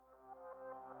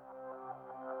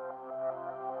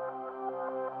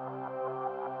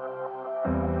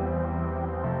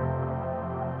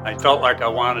I felt like I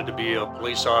wanted to be a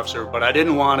police officer, but I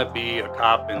didn't want to be a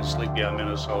cop in Sleepy,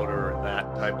 Minnesota, or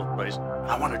that type of place.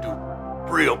 I want to do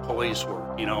real police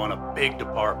work, in a big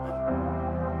department.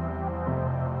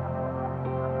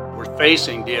 We're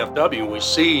facing DFW. We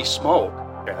see smoke,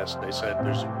 as they said,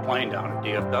 there's a plane down at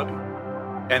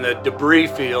DFW. And the debris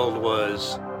field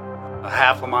was a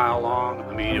half a mile long.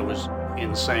 I mean, it was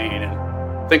insane.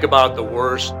 And think about the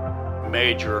worst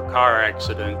major car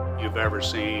accident you've ever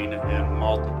seen and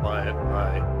multiply it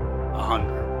by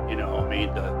 100.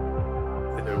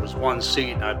 There was one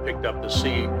seat and I picked up the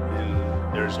seat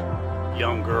and there's a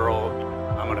young girl,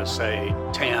 I'm going to say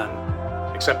 10,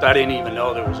 except I didn't even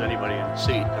know there was anybody in the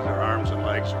seat because her arms and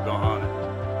legs are gone.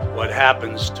 And what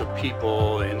happens to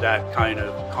people in that kind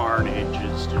of carnage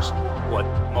is just what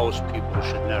most people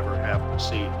should never have to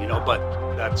see, but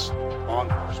that's law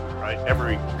enforcement, right?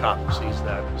 Every cop sees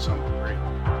that to some degree.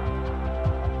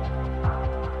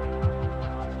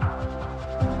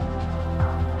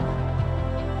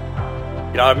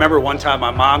 I remember one time my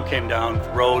mom came down the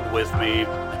road with me.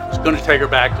 I was going to take her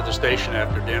back to the station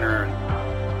after dinner,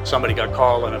 and somebody got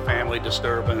called on a family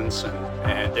disturbance,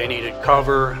 and they needed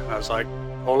cover. And I was like,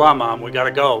 hold on, Mom, we got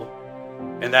to go.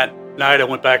 And that night I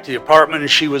went back to the apartment, and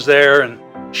she was there, and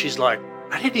she's like,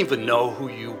 I didn't even know who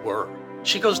you were.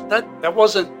 She goes, that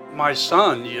wasn't my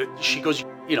son. She goes,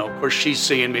 of course she's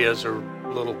seeing me as her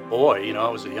little boy. I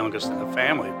was the youngest in the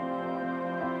family.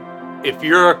 If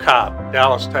you're a cop,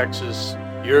 Dallas, Texas,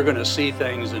 you're going to see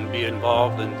things and be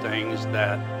involved in things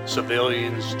that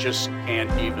civilians just can't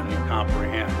even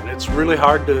comprehend. And it's really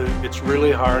hard to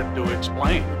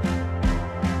explain.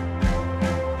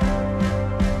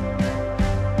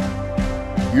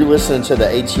 You're listening to the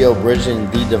ATO Bridging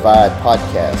the Divide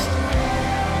podcast,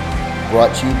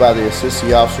 brought to you by the Assist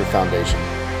Officer Foundation.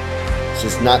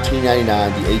 Since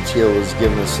 1999, the ATO has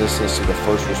given assistance to the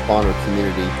first responder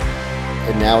community,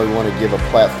 and now we want to give a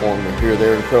platform to hear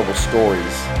their incredible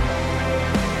stories.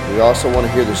 We also want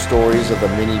to hear the stories of the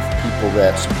many people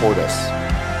that support us.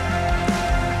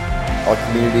 Our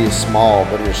community is small,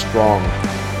 but it is strong.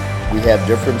 We have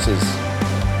differences.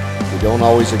 We don't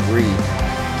always agree,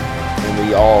 and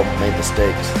we all make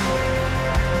mistakes.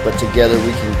 But together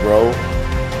we can grow,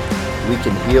 we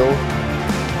can heal,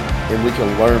 and we can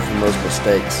learn from those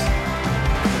mistakes.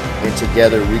 And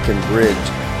together we can bridge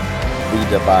the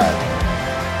divide.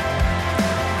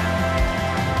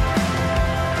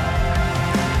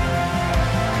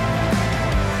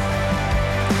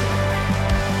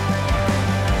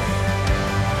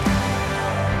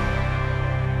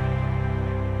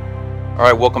 All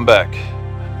right, welcome back.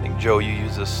 I think, Joe, you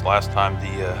used this last time,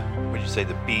 what did you say,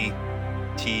 the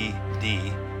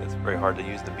BTD. It's very hard to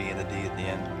use the B and the D at the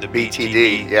end. The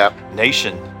BTD, yeah.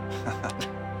 Nation.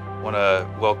 Want to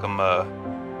welcome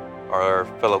our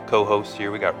fellow co-hosts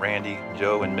here. We got Randy,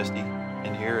 Joe, and Misty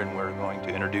in here, and we're going to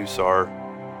introduce our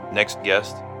next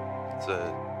guest. It's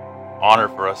an honor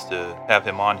for us to have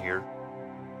him on here.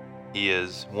 He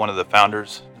is one of the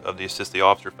founders of the Assist the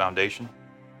Officer Foundation.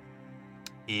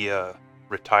 He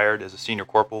retired as a senior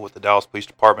corporal with the Dallas Police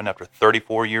Department after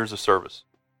 34 years of service.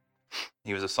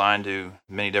 He was assigned to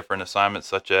many different assignments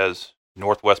such as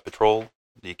Northwest Patrol,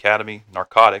 the Academy,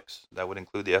 Narcotics, that would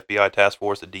include the FBI Task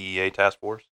Force, the DEA Task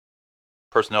Force,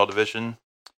 Personnel Division,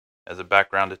 as a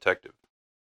background detective.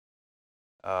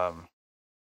 I've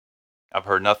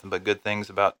heard nothing but good things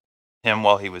about him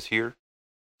while he was here.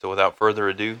 So without further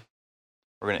ado,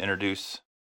 we're going to introduce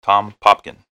Tom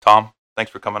Popkin. Tom,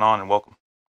 thanks for coming on and welcome.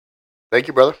 Thank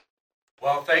you, brother.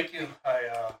 Well, thank you.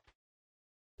 I'm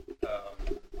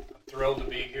thrilled to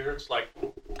be here. It's like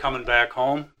coming back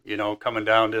home, coming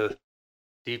down to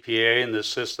DPA and the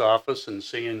Assist office and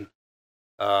seeing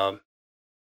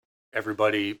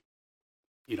everybody,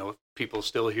 people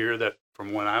still here that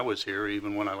from when I was here,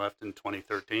 even when I left in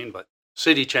 2013. But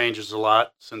city changes a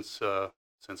lot since I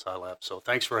left. So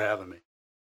thanks for having me.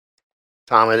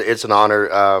 Tom, it's an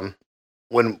honor.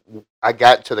 When I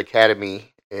got to the Academy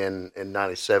in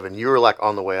 97, you were like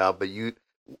on the way out, but we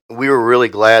were really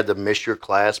glad to miss your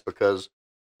class because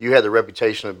you had the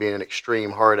reputation of being an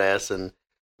extreme hard ass, and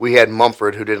we had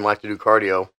Mumford who didn't like to do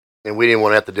cardio, and we didn't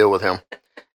want to have to deal with him.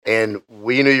 And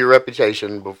we knew your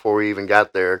reputation before we even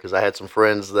got there because I had some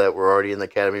friends that were already in the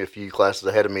Academy a few classes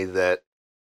ahead of me that,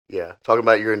 talking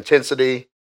about your intensity.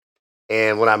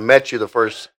 And when I met you, the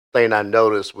first thing I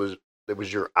noticed was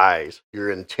your eyes,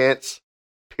 your intense,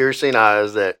 piercing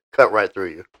eyes that cut right through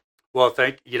you. Well,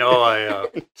 I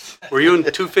were you in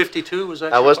 252? Was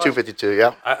that? I was 252.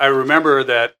 Yeah. I remember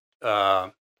that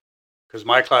because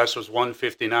my class was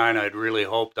 159. I'd really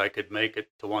hoped I could make it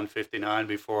to 159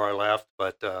 before I left,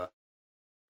 but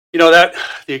that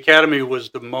the academy was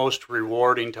the most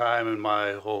rewarding time in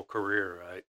my whole career,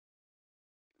 right?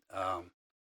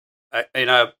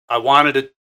 I wanted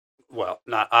it. Well,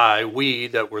 not I. We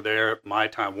that were there at my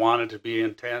time wanted to be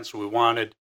intense. We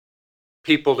wanted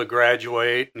people to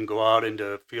graduate and go out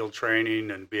into field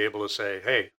training and be able to say,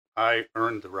 "Hey, I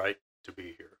earned the right to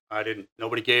be here. I didn't.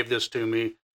 Nobody gave this to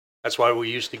me." That's why we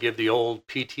used to give the old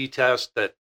PT test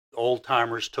that old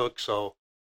timers took. So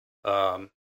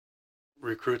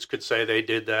recruits could say they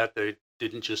did that. They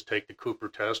didn't just take the Cooper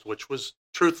test, which was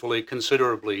truthfully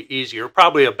considerably easier,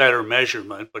 probably a better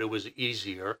measurement, but it was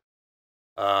easier.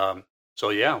 So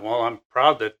yeah, well, I'm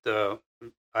proud that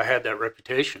I had that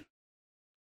reputation.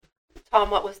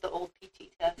 Tom, what was the old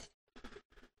PT test?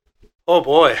 Oh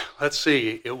boy, let's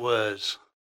see. It was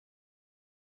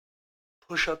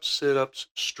push-ups, sit-ups,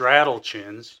 straddle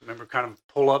chins. Remember, kind of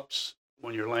pull-ups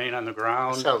when you're laying on the That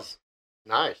ground. sounds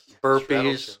nice.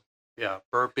 Burpees. Yeah,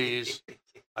 burpees.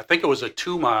 I think it was a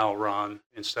 2-mile run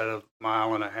instead of 1.5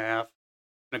 miles.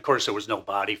 And of course, there was no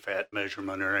body fat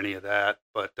measurement or any of that.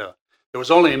 But there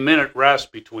was only a minute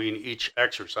rest between each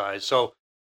exercise. So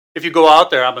if you go out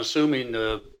there, I'm assuming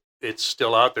it's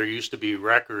still out there. Used to be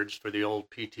records for the old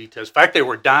PT test. In fact, they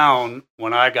were down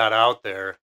when I got out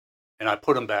there, and I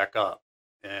put them back up.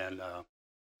 And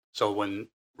so when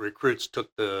recruits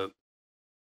took the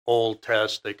old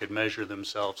test, they could measure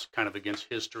themselves kind of against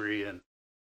history. And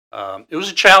it was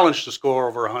a challenge to score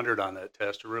over 100 on that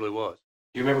test. It really was.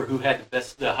 Do you remember who had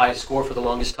the highest score for the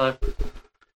longest time?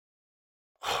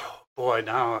 Oh, boy,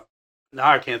 now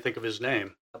I can't think of his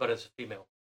name. How about as a female?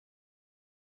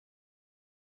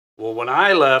 Well, when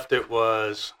I left, it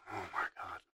was, oh my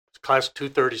God, it's class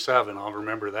 237. I'll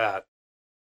remember that.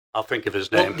 I'll think of his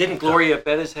name. Well, didn't Gloria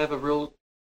Bettis have a real?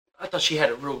 I thought she had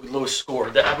a real low score.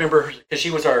 I remember because she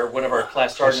was one of our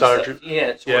class sergeants. Sergeant.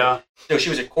 Yeah. No, she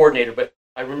was a coordinator, but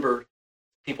I remember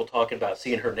people talking about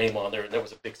seeing her name on there, and that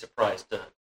was a big surprise to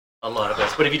a lot of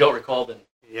us. But if you don't recall, then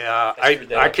Yeah,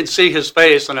 I can see his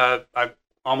face, and I'm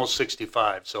almost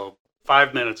 65, so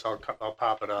 5 minutes I'll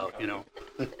pop it out,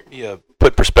 Yeah,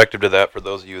 put perspective to that for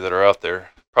those of you that are out there,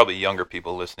 probably younger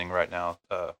people listening right now.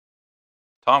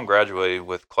 Tom graduated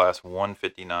with class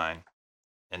 159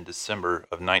 in December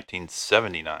of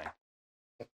 1979.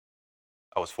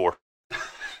 I was 4.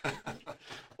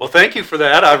 Well, thank you for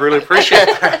that. I really appreciate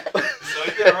that. So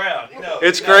he's been around.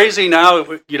 It's crazy now.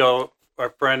 Our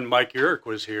friend Mike Urick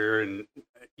was here, and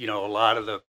a lot of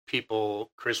the people,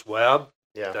 Chris Webb,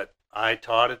 Yeah. that I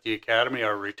taught at the academy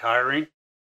are retiring,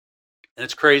 and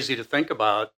it's crazy to think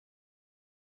about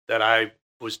that I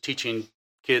was teaching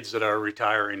kids that are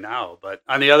retiring now. But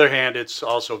on the other hand, it's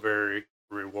also very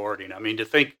rewarding. I mean, to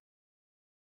think,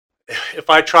 if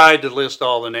I tried to list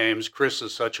all the names, Chris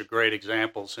is such a great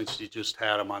example since you just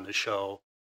had him on the show.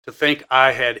 To think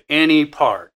I had any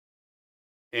part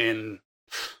in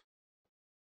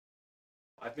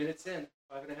 5 minutes in,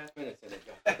 5.5 minutes in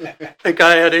it. think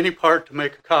I had any part to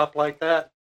make a cop like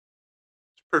that.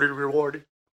 It's pretty rewarding.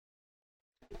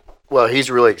 Well, he's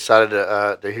really excited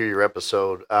to hear your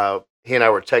episode. He and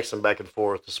I were texting back and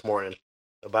forth this morning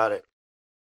about it.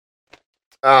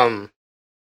 I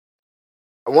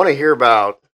want to hear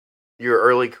about your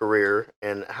early career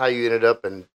and how you ended up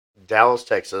in Dallas,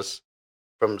 Texas,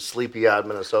 from sleepy-eyed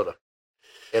Minnesota,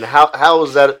 and how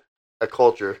was that a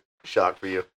culture shock for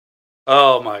you?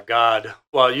 Oh my God.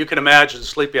 Well, you can imagine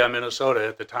Sleepy-Eye, Minnesota.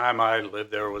 At the time I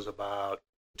lived there was about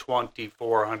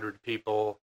 2,400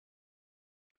 people.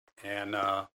 And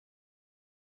of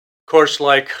course,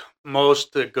 like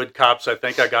most good cops, I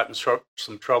think I got in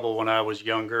some trouble when I was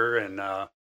younger and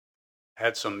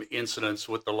had some incidents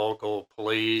with the local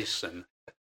police. And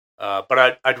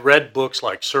but I'd read books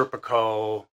like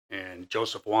Serpico and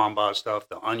Joseph Wambaugh stuff,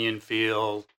 The Onion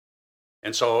Field.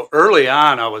 And so early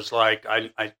on, I was like,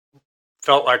 I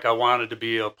felt like I wanted to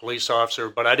be a police officer,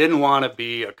 but I didn't want to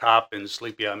be a cop in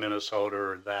Sleepy-Eye, Minnesota,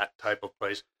 or that type of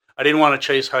place. I didn't want to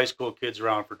chase high school kids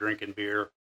around for drinking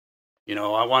beer.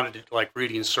 I wanted to, like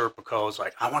reading Serpico, it's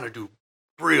like, I want to do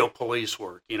real police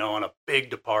work, in a big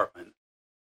department.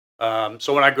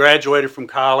 So when I graduated from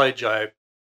college, I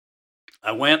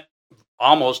went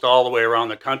almost all the way around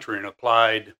the country and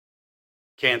applied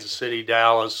Kansas City,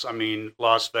 Dallas,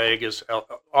 Las Vegas,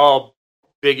 all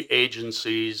big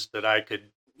agencies that I could,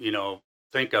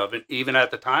 think of. And even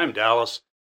at the time, Dallas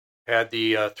had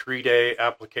the 3-day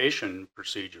application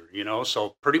procedure,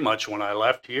 so pretty much when I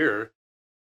left here,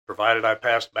 provided I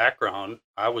passed background,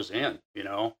 I was in,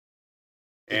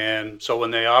 And so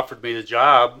when they offered me the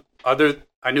job,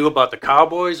 I knew about the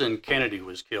Cowboys and Kennedy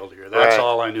was killed here. That's Right.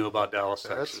 all I knew about Dallas,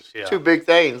 Texas. That's Yeah. two big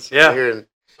things. Yeah. Here in,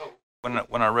 So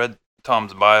when I read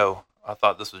Tom's bio, I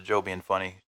thought this was Joe being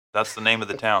funny. That's the name of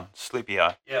the town, Sleepy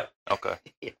Eye. Yeah. Okay.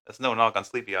 That's no knock on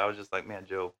Sleepy Eye. I was just like, man,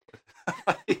 Joe.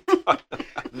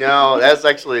 No, that's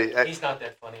actually. He's not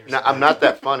that funny. Or No, something. I'm not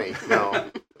that funny. No,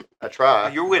 I try.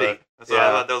 You're witty. but- That's why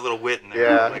I thought there was a little wit in there.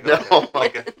 Yeah, Like, no. okay.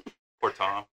 Like poor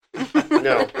Tom.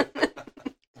 No.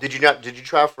 Did you not? Did you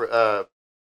try for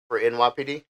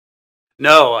NYPD?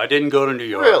 No, I didn't go to New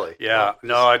York. Really? Yeah.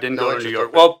 No, No, I didn't no go to interest New York.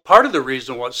 in it. Well, part of the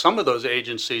reason was some of those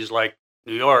agencies, like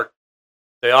New York,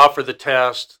 they offer the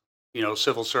test,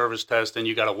 civil service test, and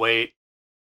you got to wait,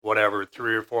 whatever,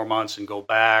 3 or 4 months and go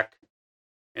back.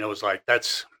 And it was like, I'm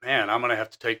going to have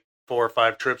to take 4 or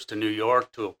 5 trips to New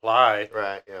York to apply.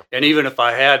 Right. Yeah. And even if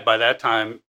I had by that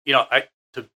time,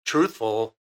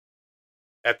 truthful,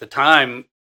 at the time,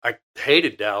 I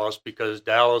hated Dallas because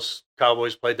Dallas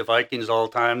Cowboys played the Vikings all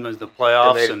the time in the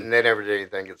playoffs. And they never did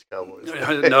anything against the Cowboys.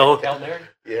 No. Hail Mary?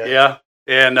 Yeah. Yeah.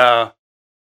 And,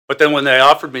 but then when they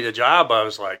offered me the job, I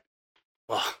was like,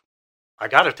 well, I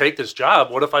got to take this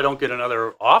job. What if I don't get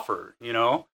another offer,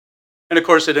 And of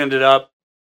course it ended up,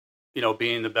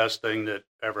 being the best thing that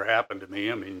ever happened to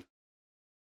me. I mean,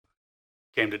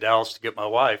 came to Dallas to get my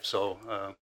wife. So,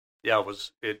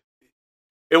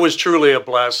 it was truly a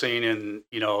blessing. And,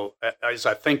 as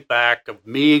I think back of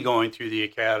me going through the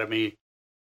academy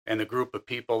and the group of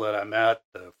people that I met,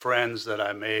 the friends that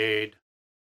I made,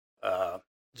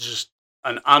 just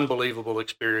an unbelievable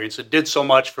experience. It did so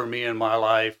much for me in my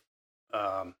life.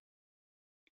 The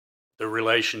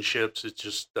relationships, it's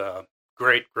just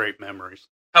great memories.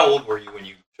 How old were you when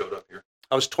you showed up here?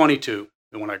 I was 22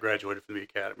 when I graduated from the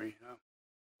academy.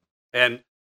 And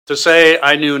to say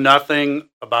I knew nothing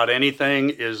about anything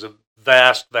is a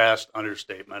vast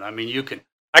understatement. I mean,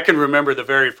 I can remember the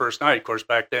very first night. Of course,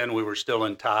 back then we were still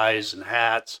in ties and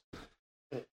hats.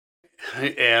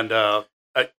 And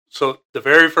so the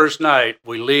very first night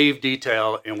we leave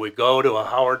detail and we go to a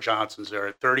Howard Johnson's there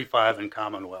at 35 in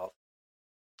Commonwealth.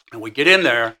 And we get in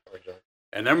there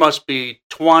and there must be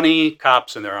 20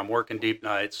 cops in there. I'm working deep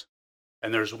nights.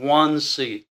 And there's one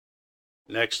seat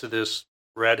next to this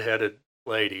redheaded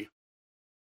lady.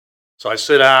 So I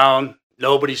sit down,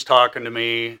 nobody's talking to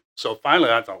me. So finally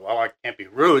I thought, well, I can't be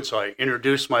rude. So I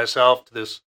introduced myself to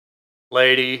this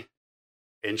lady,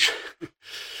 and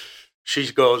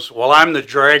she goes, well, I'm the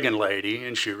Dragon Lady.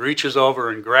 And she reaches over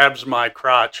and grabs my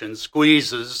crotch and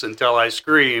squeezes until I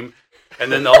scream.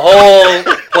 And then the whole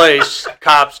place,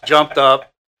 cops jumped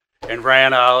up and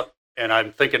ran out. And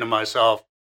I'm thinking to myself,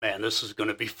 man, this is going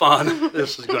to be fun.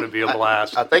 This is going to be a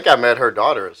blast. I think I met her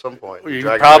daughter at some point. You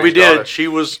Dragon probably Lady's did. daughter. She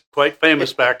was quite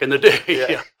famous back in the day.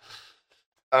 Yeah.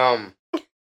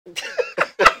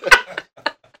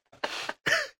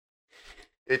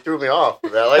 It threw me off. I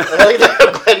like that.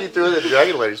 I'm glad you threw the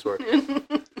Dragon Lady story.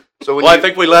 So when Well, I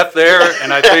think we left there,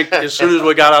 and I think as soon as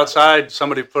we got outside,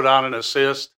 somebody put on an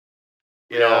assist.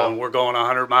 Yeah. And we're going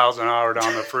 100 miles an hour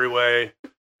down the freeway.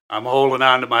 I'm holding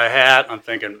on to my hat. I'm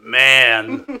thinking,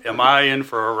 man, am I in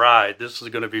for a ride? This is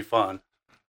going to be fun.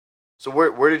 So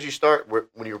where did you start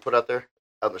when you were put out there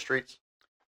out in the streets?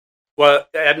 Well,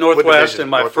 at Northwest, division?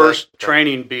 and my Northwest? first Okay.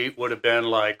 training beat would have been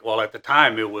at the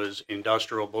time it was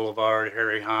Industrial Boulevard,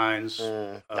 Harry Hines.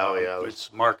 Oh yeah.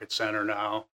 It's Market Center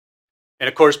now. And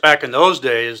of course, back in those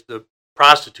days, the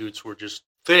prostitutes were just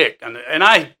thick. And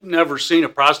I never seen a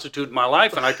prostitute in my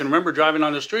life. And I can remember driving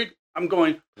on the street. I'm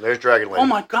going, There's Dragon Lady. oh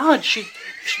my God, she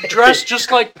dressed just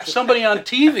like somebody on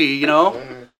TV,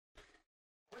 Mhm.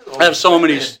 I have so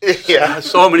many, Yeah.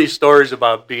 so many stories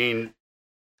about being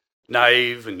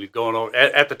naive and going over.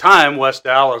 At the time, West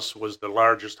Dallas was the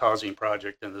largest housing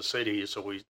project in the city. So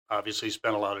we obviously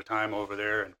spent a lot of time over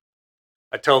there. And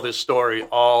I tell this story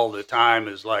all the time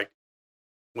is like,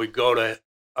 we go to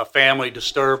a family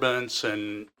disturbance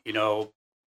and,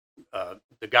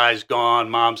 the guy's gone,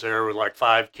 mom's there with like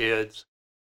 5 kids.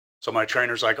 So my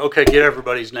trainer's like, okay, get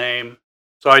everybody's name.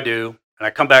 So I do. And I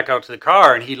come back out to the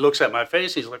car and he looks at my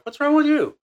face. He's like, what's wrong with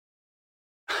you?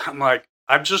 I'm like,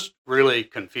 I'm just really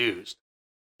confused.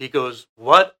 He goes,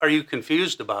 what are you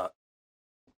confused about?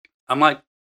 I'm like,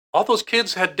 all those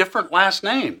kids had different last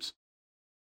names.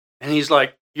 And he's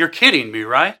like, you're kidding me,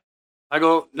 right? I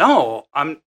go, no,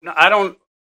 I don't,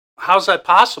 how's that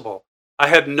possible? I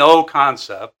had no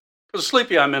concept. Because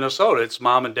Sleepy Eye, Minnesota, it's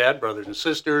mom and dad, brothers and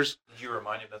sisters. Did you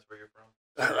remind him that's where you're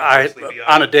from? Sleepy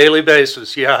Eye? On a daily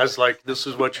basis, yeah, it's like, this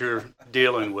is what you're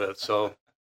dealing with. So,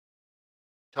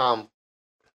 Tom,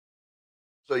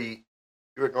 so you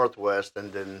were at Northwest,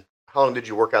 and then how long did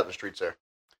you work out in the streets there?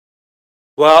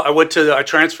 well, I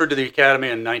transferred to the academy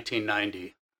in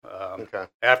 1990. Okay.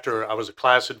 After I was a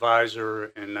class advisor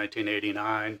in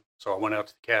 1989, so I went out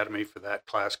to the academy for that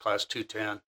class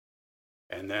 210.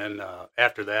 And then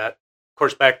after that, of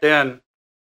course, back then,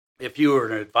 if you were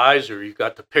an advisor, you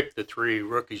got to pick the 3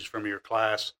 rookies from your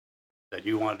class that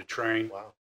you wanted to train.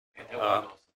 Wow. Man, that was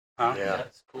awesome. Huh? Yeah.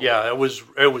 That's cool. Yeah, it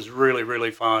was really,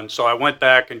 really fun. So I went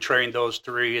back and trained those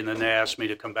 3, and then they asked me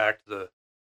to come back to the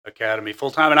academy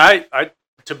full time. And I,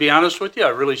 to be honest with you, I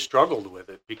really struggled with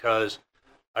it because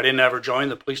I didn't ever join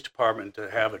the police department to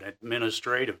have an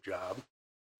administrative job.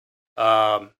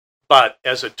 But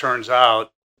as it turns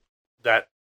out, that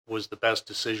was the best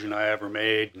decision I ever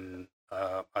made, and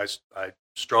I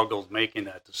struggled making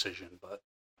that decision. But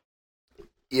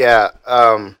Yeah,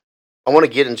 I want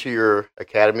to get into your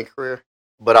academy career,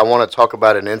 but I want to talk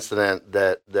about an incident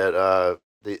that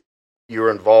you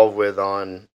were involved with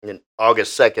on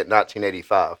August 2nd,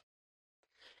 1985.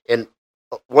 And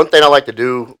one thing I like to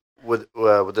do with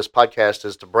this podcast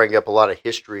is to bring up a lot of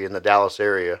history in the Dallas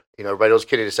area. You know, everybody knows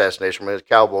Kennedy assassination, the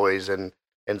Cowboys, and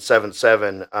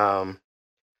 7/7.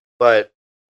 But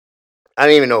I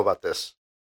didn't even know about this.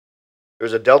 There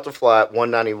was a Delta Flight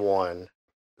 191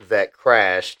 that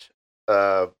crashed,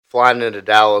 flying into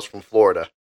Dallas from Florida.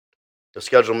 It was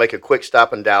scheduled to make a quick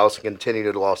stop in Dallas and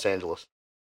continue to Los Angeles.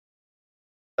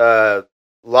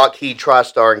 Lockheed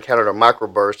TriStar encountered a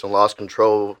microburst and lost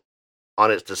control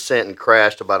on its descent and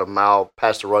crashed about a mile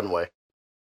past the runway.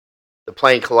 The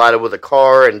plane collided with a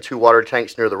car and 2 water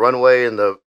tanks near the runway, and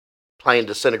the plane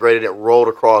disintegrated and rolled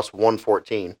across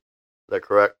 114. Is that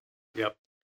correct? Yep.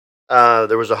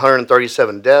 There was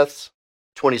 137 deaths.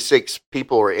 26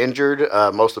 people were injured.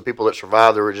 Most of the people that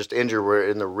survived, that were just injured, were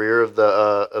in the rear of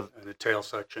the in the tail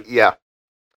section. yeah.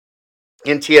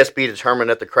 NTSB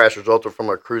determined that the crash resulted from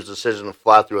a crew's decision to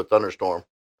fly through a thunderstorm.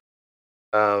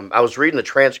 I was reading the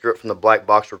transcript from the black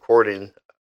box recording.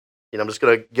 You know, I'm just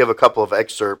going to give a couple of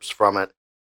excerpts from it.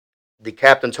 The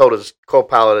captain told his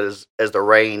co-pilot as the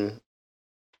rain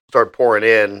started pouring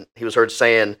in, he was heard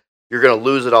saying, "You're going to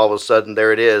lose it all of a sudden.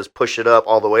 There it is. Push it up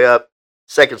all the way up."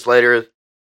 Seconds later,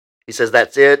 he says,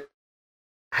 "That's it.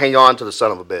 Hang on to the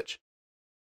son of a bitch."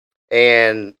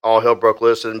 And all hell broke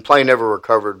loose, and the plane never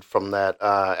recovered from that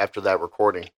after that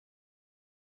recording.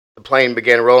 The plane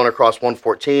began rolling across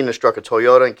 114 and struck a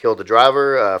Toyota and killed the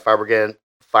driver.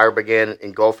 Fire began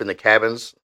engulfing the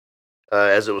cabins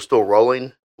as it was still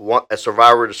rolling. A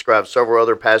survivor described several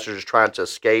other passengers trying to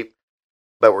escape,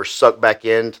 but were sucked back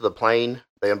into the plane.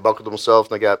 They unbuckled themselves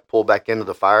and they got pulled back into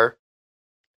the fire.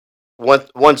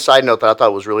 One side note that I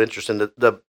thought was really interesting: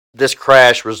 this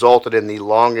crash resulted in the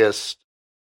longest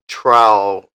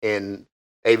trial in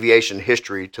aviation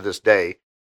history to this day,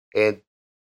 and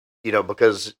you know,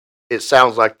 because it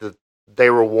sounds like they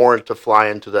were warned to fly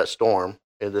into that storm,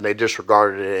 and then they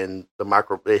disregarded it, and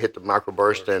they hit the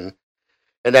microburst, and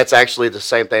that's actually the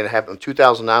same thing that happened in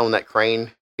 2009 when that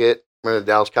crane hit. Remember the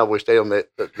Dallas Cowboy Stadium?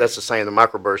 That's the same. The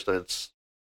microburst, and it's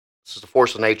just a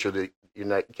force of nature that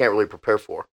you can't really prepare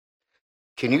for.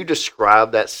 Can you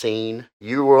describe that scene?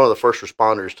 You were one of the first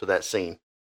responders to that scene.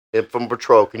 And from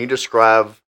patrol, can you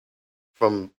describe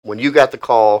from when you got the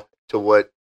call to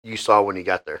what you saw when you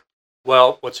got there?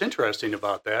 Well, what's interesting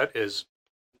about that is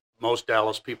most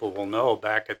Dallas people will know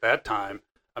back at that time,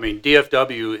 I mean,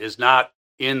 DFW is not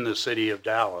in the city of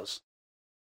Dallas.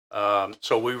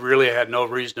 So we really had no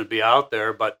reason to be out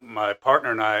there, but my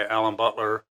partner and I, Alan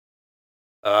Butler,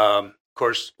 of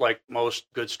course, like most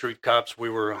good street cops, we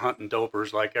were hunting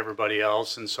dopers like everybody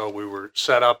else, and so we were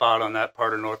set up out on that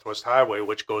part of Northwest Highway,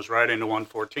 which goes right into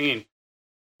 114.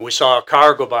 We saw a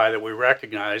car go by that we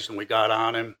recognized, and we got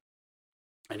on him,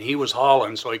 and he was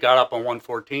hauling, so he got up on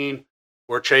 114.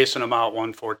 We're chasing him out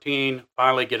 114,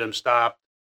 finally get him stopped,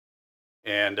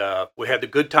 and we had the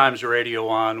Good Times radio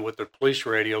on with the police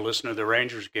radio, listening to the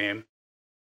Rangers game,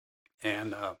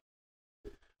 and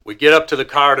we get up to the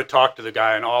car to talk to the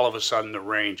guy, and all of a sudden the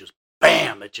rain just,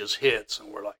 bam, it just hits.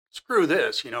 And we're like, screw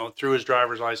this, threw his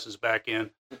driver's license back in,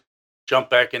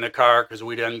 jumped back in the car because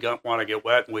we didn't want to get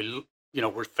wet. And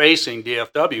we're facing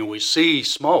DFW, and we see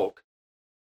smoke.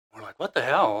 We're like, what the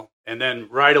hell? And then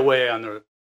right away on the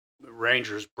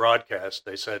Rangers broadcast,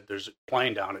 they said there's a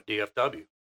plane down at DFW.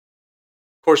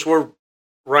 Of course, we're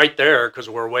right there because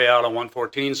we're way out on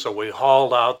 114, so we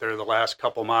hauled out there the last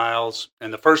couple miles,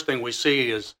 and the first thing we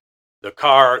see is the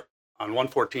car on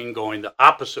 114 going the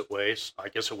opposite way. I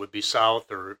guess it would be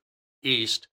south or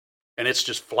east, and it's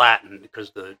just flattened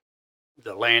because the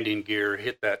landing gear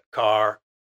hit that car.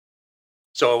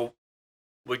 So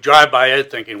we drive by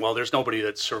it thinking, well, there's nobody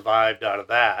that survived out of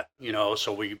that,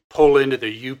 so we pull into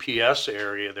the UPS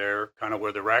area there, kind of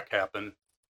where the wreck happened,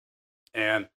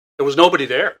 and there was nobody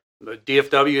there. The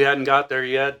DFW hadn't got there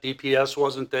yet. DPS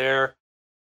wasn't there.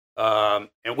 And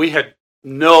we had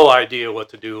no idea what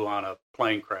to do on a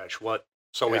plane crash, what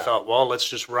So we Yeah. thought, well, let's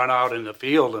just run out in the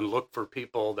field and look for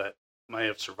people that may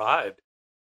have survived.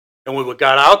 And when we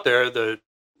got out there, the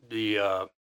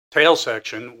tail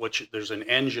section, which there's an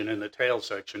engine in the tail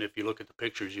section. If you look at the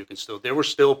pictures, you can still, there were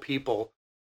still people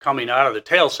coming out of the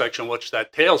tail section, which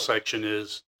that tail section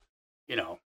is,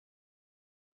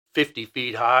 50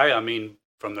 feet high. I mean,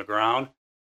 from the ground.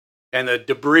 And the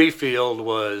debris field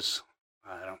was,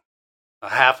 I don't know, a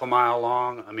half a mile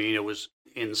long. I mean, it was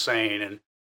insane. And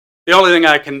the only thing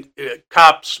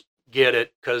cops get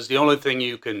it, because the only thing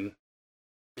you can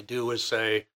do is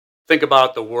say, think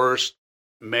about the worst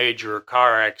major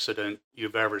car accident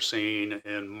you've ever seen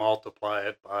and multiply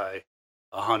it by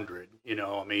 100.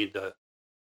 I mean,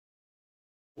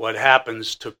 what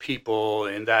happens to people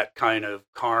in that kind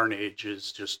of carnage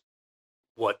is just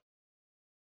what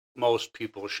most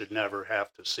people should never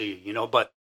have to see,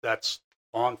 but that's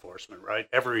law enforcement, right?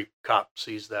 Every cop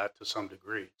sees that to some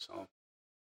degree. So,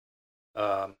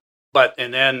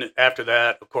 and then after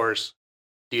that, of course,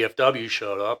 DFW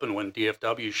showed up, and when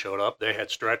DFW showed up, they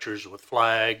had stretchers with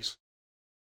flags,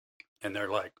 and they're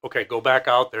like, okay, go back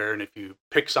out there, and if you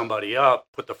pick somebody up,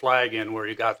 put the flag in where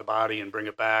you got the body and bring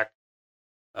it back.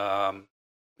 So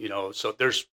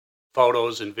there's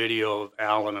photos and video of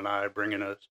Alan and I bringing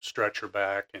a stretcher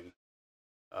back, and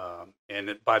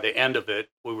by the end of it,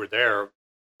 we were there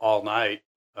all night.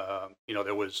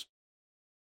 There was,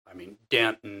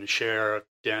 Denton Sheriff,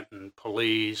 Denton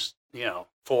Police,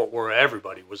 Fort Worth,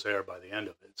 everybody was there by the end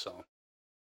of it. So,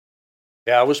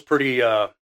 yeah, it was pretty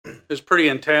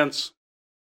intense.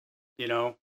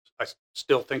 I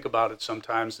still think about it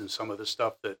sometimes and some of the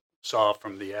stuff that saw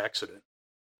from the accident.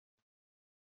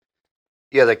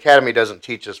 Yeah, the academy doesn't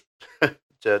teach us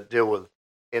to deal with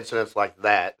incidents like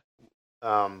that.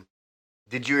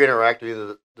 Did you interact with any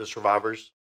of the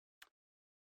survivors?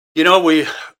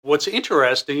 What's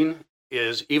interesting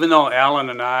is, even though Alan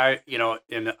and I,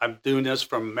 and I'm doing this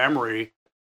from memory,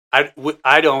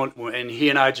 I don't, and he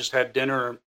and I just had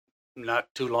dinner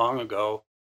not too long ago,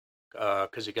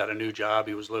 because he got a new job.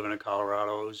 He was living in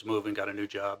Colorado. He was moving, got a new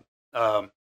job. As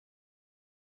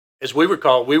we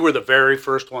recall, we were the very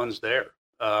first ones there.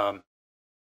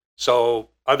 So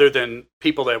other than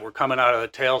people that were coming out of the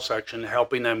tail section,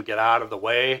 helping them get out of the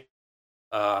way,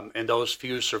 and those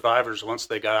few survivors, once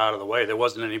they got out of the way, there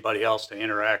wasn't anybody else to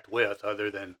interact with other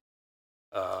than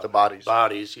The bodies.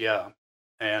 Bodies, yeah.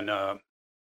 And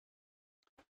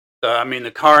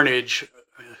the carnage,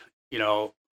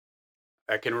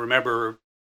 I can remember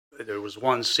there was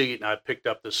one seat, and I picked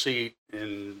up the seat,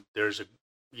 and there's a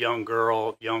young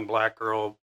black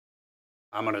girl,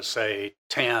 I'm going to say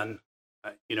 10,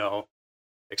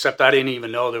 except I didn't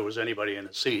even know there was anybody in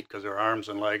the seat because her arms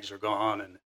and legs are gone,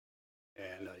 and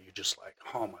you're just like,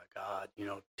 oh my God,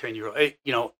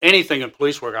 10-year-old, anything in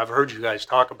police work. I've heard you guys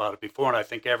talk about it before, and I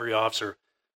think every officer,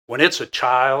 when it's a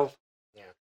child,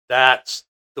 that's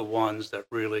the ones that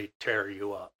really tear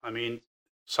you up. I mean,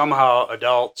 somehow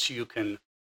adults, you can,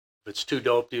 if it's two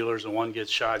dope dealers and one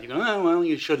gets shot, you go, oh, well,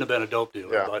 you shouldn't have been a dope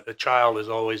dealer. Yeah. But a child is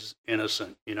always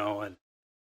innocent, and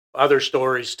other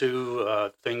stories too,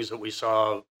 things that we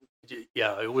saw.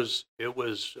 Yeah, it was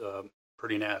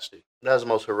pretty nasty. That was the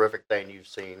most horrific thing you've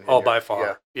seen. Oh, by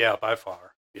far. Yeah, by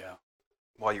far. Yeah.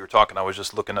 While you were talking, I was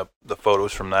just looking up the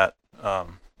photos from that,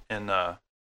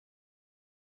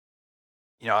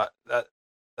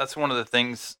 that's one of the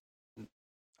things.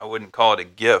 I wouldn't call it a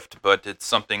gift, but it's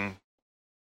something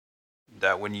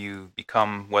that when you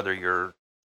become, whether you're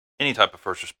any type of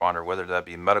first responder, whether that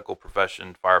be medical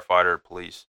profession, firefighter,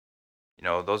 police,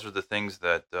 those are the things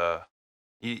that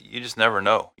you just never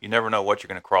know. You never know what you're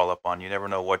going to crawl up on. You never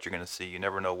know what you're going to see. You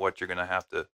never know what you're going to have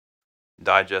to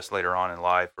digest later on in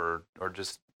life, or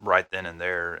just right then and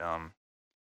there.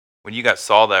 When you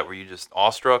saw that, were you just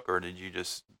awestruck, or did you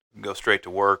just go straight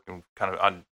to work and kind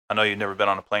of? I know you've never been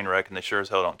on a plane wreck, and they sure as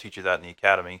hell don't teach you that in the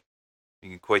academy. You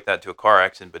can equate that to a car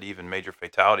accident, but even major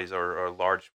fatalities or a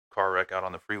large car wreck out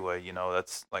on the freeway,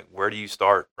 that's like, where do you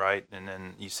start, right? And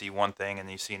then you see one thing, and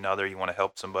then you see another. You want to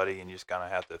help somebody, and you just kind of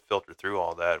have to filter through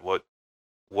all that. What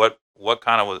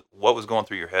was going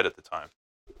through your head at the time?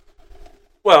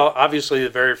 Well, obviously, the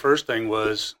very first thing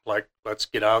was like, let's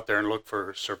get out there and look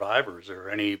for survivors or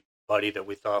anybody that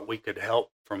we thought we could help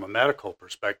from a medical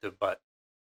perspective, but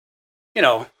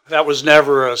that was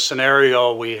never a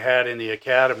scenario we had in the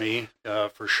academy,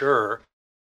 for sure.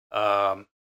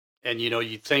 And,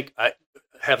 you think,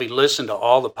 having listened to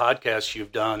all the podcasts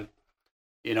you've done,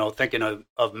 thinking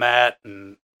of Matt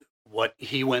and what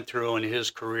he went through in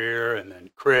his career, and then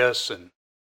Chris and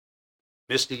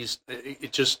Misty's,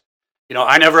 it just,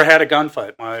 I never had a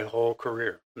gunfight my whole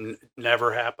career.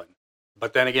 Never happened.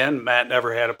 But then again, Matt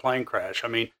never had a plane crash. I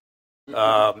mean,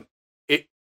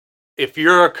 if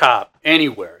you're a cop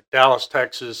anywhere, Dallas,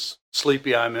 Texas,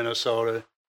 Sleepy Eye, Minnesota,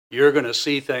 you're going to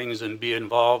see things and be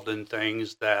involved in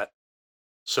things that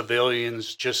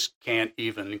civilians just can't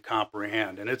even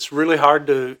comprehend, and it's really hard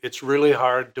to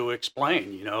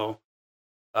explain,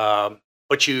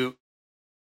 but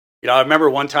I remember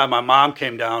one time my mom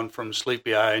came down from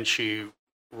Sleepy Eye and she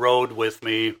rode with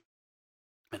me,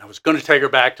 and I was going to take her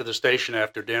back to the station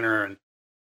after dinner, and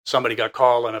somebody got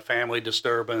called on a family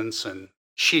disturbance, and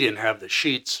she didn't have the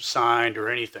sheets signed or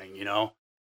anything,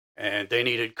 and they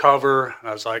needed cover. And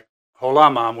I was like, hold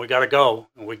on, Mom, we got to go.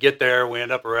 And we get there, we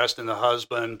end up arresting the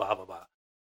husband, blah, blah, blah.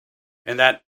 And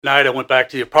that night I went back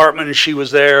to the apartment and she was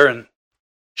there, and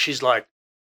she's like,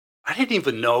 I didn't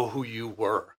even know who you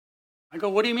were. I go,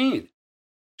 what do you mean?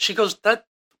 She goes, that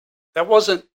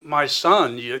wasn't my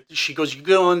son. She goes, you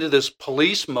go into this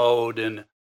police mode, and,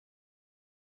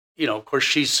 of course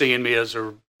she's seeing me as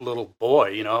her little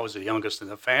boy. I was the youngest in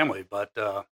the family, but,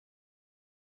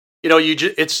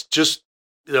 it's just,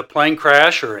 the plane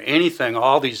crash or anything,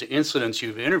 all these incidents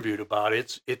you've interviewed about,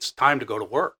 it's time to go to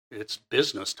work. It's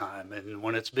business time. And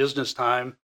when it's business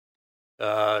time,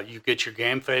 you get your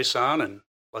game face on and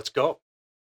let's go.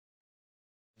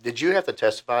 Did you have to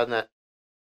testify in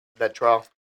that trial?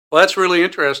 Well, that's really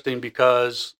interesting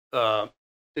because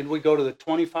did we go to the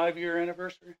 25-year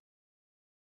anniversary?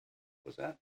 Was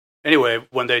that? Anyway,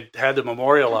 when they had the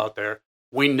memorial out there,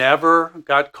 we never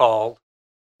got called.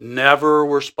 Never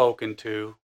were spoken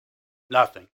to,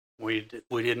 nothing. We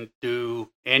didn't do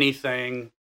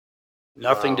anything,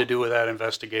 nothing to do with that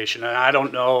investigation. And I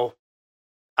don't know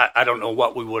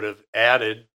what we would have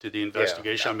added to the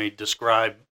investigation. Yeah. I mean,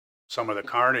 describe some of the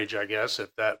carnage, I guess,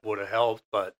 if that would have helped.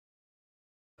 But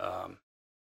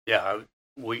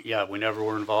we never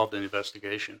were involved in the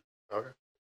investigation. Okay.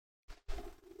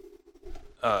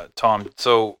 Tom,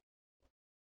 so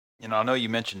I know you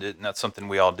mentioned it, and that's something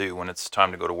we all do. When it's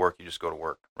time to go to work, you just go to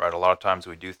work, right? A lot of times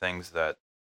we do things that,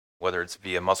 whether it's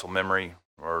via muscle memory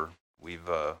or we've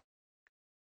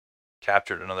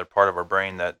captured another part of our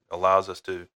brain that allows us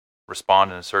to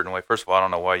respond in a certain way. First of all, I don't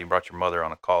know why you brought your mother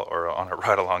on a call or on a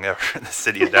ride-along ever in the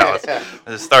city of Dallas.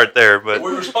 Let's start there. But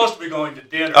we were supposed to be going to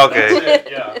dinner. Okay. That's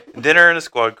it, yeah. Dinner in a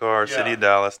squad car, Yeah. city of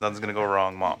Dallas. Nothing's going to go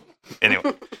wrong, Mom.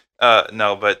 Anyway,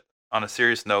 no, but on a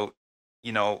serious note,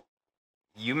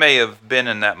 you may have been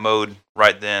in that mode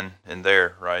right then and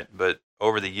there, right? But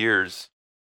over the years,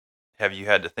 have you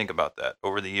had to think about that?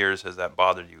 Over the years, has that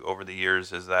bothered you? Over the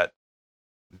years, has that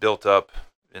built up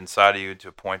inside of you to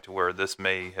a point to where this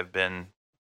may have been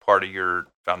part of your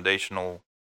foundational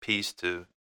piece to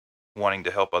wanting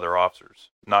to help other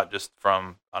officers? Not just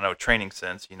from, training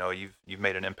sense. You've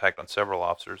made an impact on several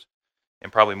officers,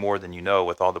 and probably more than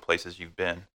with all the places you've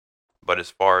been. But as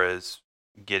far as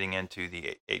getting into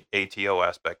the ATO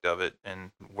aspect of it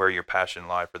and where your passion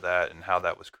lied for that and how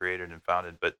that was created and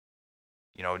founded. But,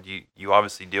 you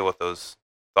obviously deal with those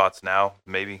thoughts now.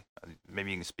 Maybe you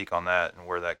can speak on that and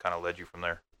where that kind of led you from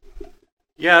there.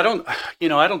 Yeah, I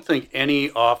don't think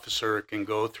any officer can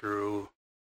go through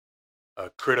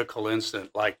a critical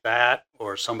incident like that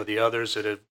or some of the others that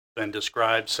have been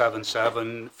described,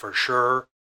 7/7 for sure.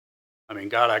 I mean,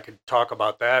 God, I could talk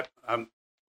about that. I'm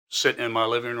sitting in my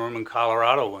living room in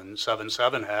Colorado when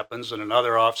 7/7 happens, and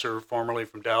another officer formerly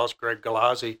from Dallas, Greg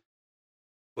Galazzi,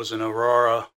 was an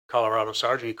Aurora, Colorado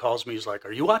sergeant. He calls me, he's like,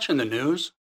 are you watching the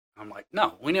news? I'm like,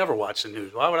 no, we never watch the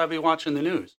news. Why would I be watching the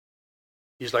news?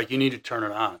 He's like, you need to turn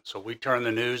it on. So we turn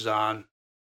the news on,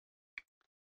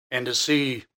 and to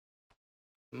see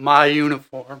my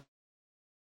uniform,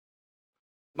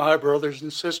 my brothers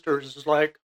and sisters, is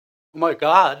like, oh my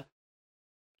God,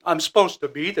 I'm supposed to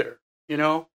be there,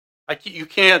 you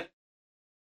can't,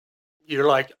 you're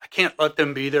like, I can't let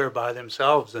them be there by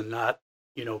themselves and not,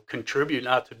 contribute,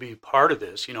 not to be part of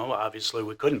this. Obviously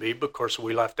we couldn't be, but of course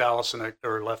we left Dallas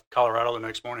left Colorado the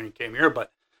next morning and came here.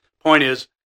 But point is,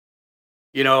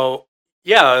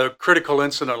 a critical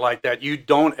incident like that, you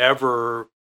don't ever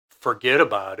forget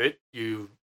about it. You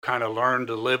kind of learn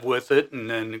to live with it. And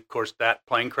then, of course, that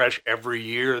plane crash, every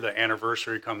year the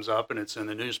anniversary comes up and it's in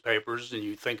the newspapers, and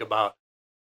you think about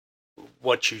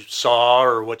what you saw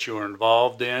or what you were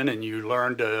involved in, and you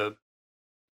learn to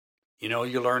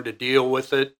deal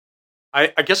with it. I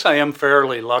guess I am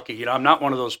fairly lucky. I'm not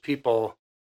one of those people.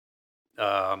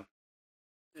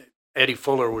 Eddie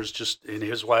Fuller was and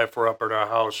his wife were up at our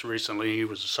house recently. He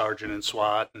was a sergeant in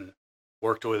SWAT and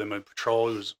worked with him in patrol.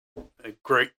 He was a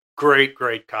great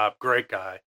cop, great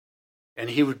guy. And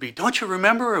he would be, don't you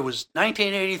remember? It was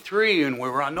 1983 and we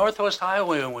were on Northwest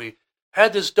Highway and we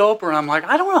had this doper, and I'm like,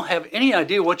 I don't have any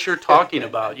idea what you're talking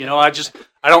about.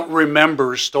 I don't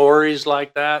remember stories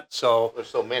like that. So There's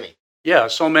so many. yeah,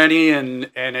 so many, and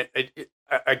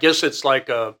I guess it's like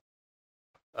a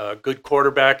good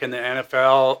quarterback in the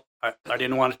NFL. I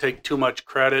didn't want to take too much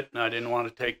credit, and I didn't want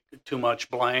to take too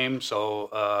much blame,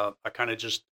 so I kind of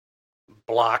just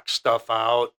blocked stuff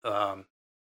out.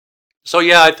 So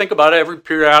yeah, I think about it every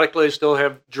periodically. I still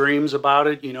have dreams about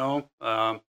it,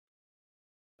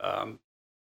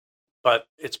 but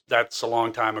that's a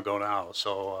long time ago now.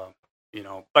 So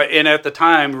and at the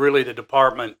time, really, the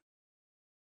department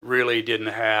really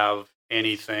didn't have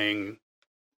anything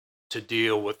to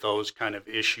deal with those kind of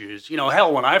issues.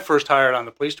 Hell, when I first hired on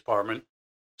the police department,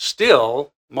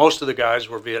 still most of the guys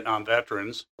were Vietnam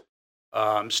veterans.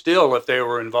 Still, if they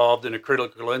were involved in a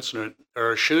critical incident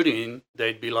or a shooting,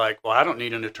 they'd be like, well, I don't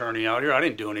need an attorney out here. I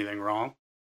didn't do anything wrong.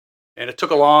 And it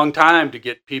took a long time to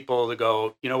get people to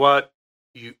go, you know what,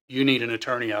 you need an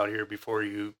attorney out here before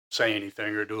you say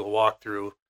anything or do a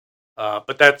walkthrough.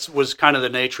 But that was kind of the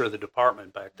nature of the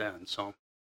department back then. So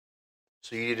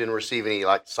you didn't receive any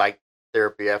like psych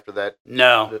therapy after that?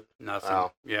 no, nothing.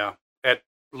 Wow. Yeah. At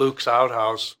Luke's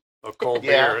outhouse, a cold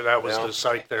Yeah, beer, that was yeah. the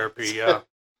psych therapy. Yeah.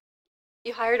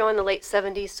 You hired on in the late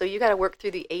 70s, so you got to work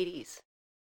through the 80s.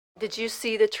 Did you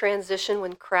see the transition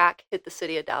when crack hit the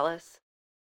city of Dallas?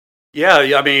 Yeah,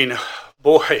 I mean,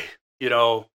 boy,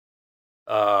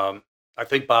 I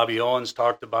think Bobby Owens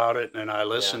talked about it, and I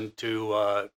listened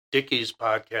to Dickie's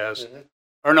podcast. Mhm.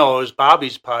 Or no, it was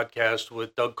Bobby's podcast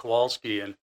with Doug Kowalski.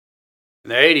 And in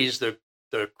the 80s, the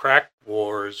crack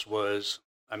wars was,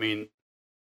 I mean,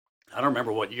 I don't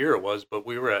remember what year it was, but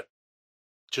we were at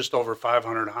just over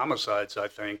 500 homicides, I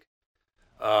think.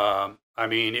 I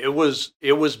mean, it was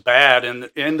bad,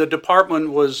 and the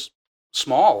department was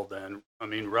small then. I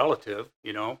mean, relative,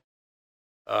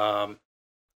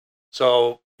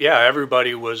 So yeah,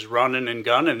 everybody was running and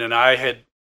gunning, and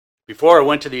before I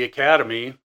went to the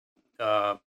academy,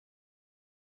 a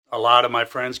lot of my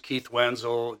friends, Keith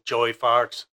Wenzel, Joey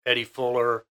Fox, Eddie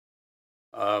Fuller,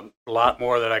 a lot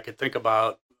more that I could think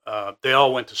about, they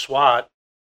all went to SWAT.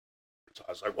 So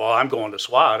I was like, well, I'm going to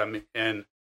SWAT. I mean, and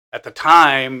at the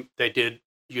time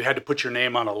you had to put your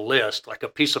name on a list, like a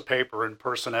piece of paper in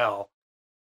personnel,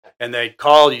 and they'd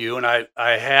call you, and I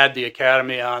had the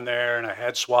academy on there, and I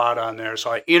had SWAT on there.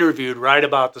 So I interviewed right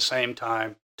about the same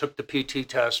time, took the PT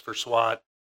test for SWAT,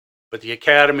 but the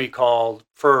academy called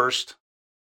first.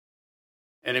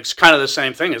 And it's kind of the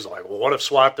same thing. It's like, well, what if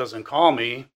SWAT doesn't call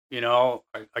me?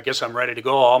 I guess I'm ready to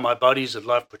go. All my buddies had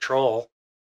left patrol.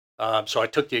 So I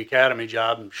took the academy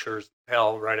job, and sure as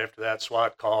hell, right after that,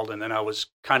 SWAT called. And then I was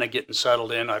kind of getting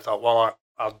settled in. I thought, well,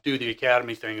 I'll do the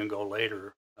academy thing and go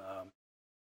later.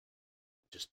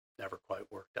 Just never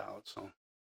quite worked out. So.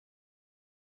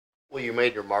 Well, you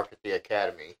made your mark at the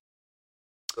academy.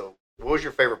 So what was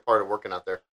your favorite part of working out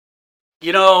there?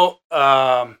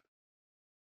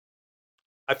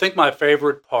 I think my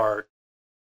favorite part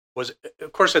was,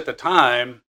 of course, at the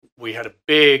time, we had a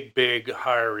big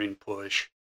hiring push.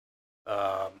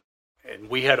 And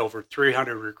we had over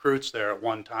 300 recruits there at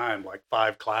one time, like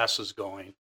 5 classes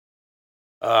going.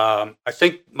 I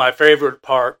think my favorite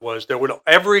part was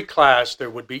every class there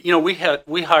would be,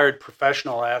 we hired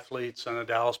professional athletes in the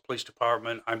Dallas Police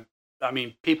Department. I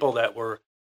mean, people that were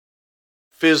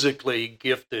physically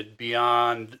gifted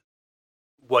beyond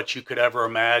what you could ever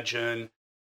imagine,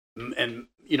 and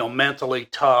mentally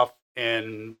tough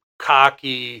and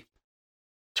cocky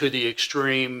to the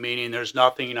extreme, meaning there's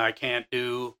nothing I can't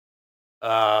do.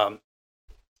 And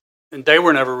they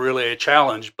were never really a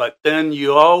challenge. But then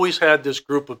you always had this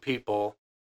group of people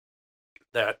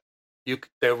that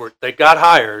they got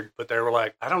hired, but they were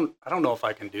like, I don't know if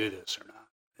I can do this or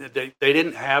not. They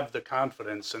didn't have the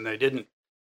confidence, and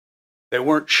they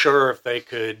weren't sure if they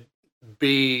could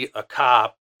be a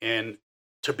cop, and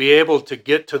to be able to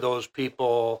get to those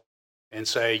people and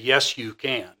say, yes, you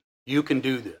can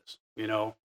do this,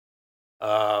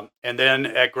 and then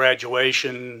at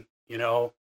graduation,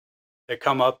 they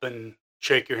come up and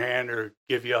shake your hand or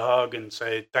give you a hug and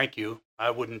say, thank you. I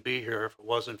wouldn't be here if it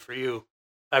wasn't for you.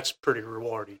 That's pretty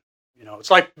rewarding. It's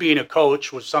like being a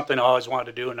coach was something I always wanted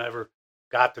to do and never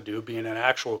got to do, being an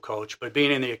actual coach. But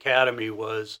being in the academy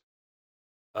was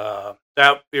it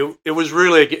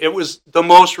was the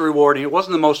most rewarding. It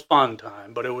wasn't the most fun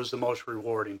time, but it was the most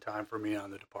rewarding time for me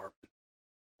on the department.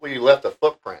 Well, you left a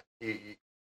footprint.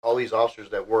 All these officers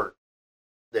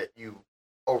that you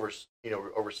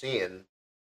overseeing,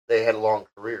 they had long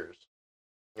careers.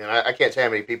 And I can't tell how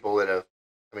many people that have.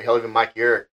 I mean, hell, even Mike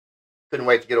Yerrick couldn't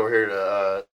wait to get over here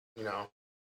to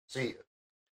see you.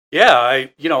 Yeah,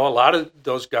 a lot of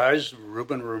those guys,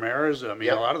 Ruben Ramirez. I mean,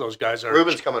 Yep. a lot of those guys are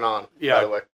Ruben's coming on, Yeah. by the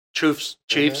way.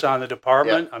 chiefs on the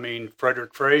department. I mean,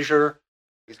 Frederick Frazier,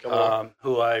 He's coming on.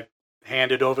 who I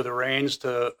handed over the reins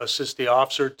to assist the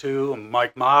officer to, and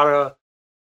Mike Mata.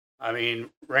 I mean,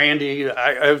 Randy.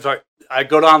 I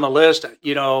go down the list,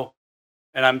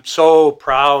 and I'm so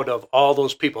proud of all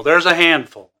those people. There's a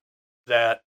handful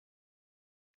that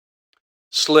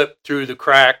slipped through the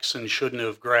cracks and shouldn't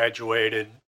have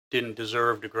graduated, didn't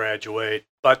deserve to graduate,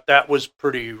 but that was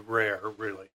pretty rare,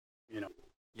 really.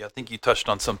 Yeah, I think you touched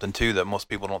on something too that most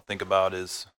people don't think about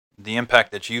is the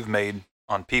impact that you've made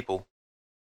on people,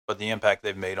 but the impact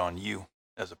they've made on you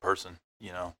as a person,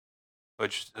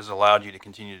 which has allowed you to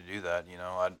continue to do that.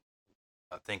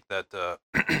 I think that I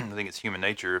think it's human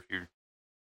nature. If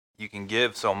you can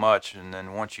give so much, and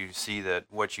then once you see that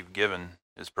what you've given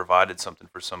has provided something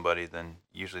for somebody, then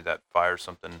usually that fires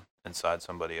something inside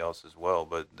somebody else as well.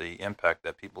 But the impact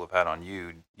that people have had on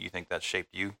you, do you think that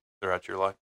shaped you throughout your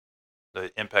life? The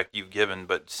impact you've given,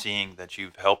 but seeing that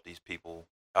you've helped these people,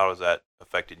 how has that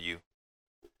affected you?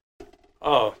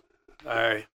 Oh,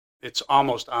 it's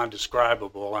almost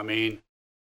undescribable. I mean,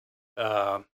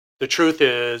 the truth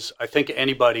is, I think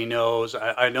anybody knows.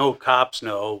 I know cops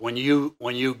know when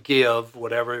you give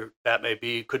whatever that may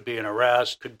be. Could be an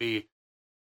arrest, could be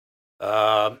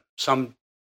some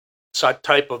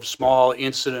type of small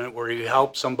incident where you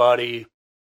help somebody.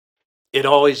 It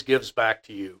always gives back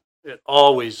to you.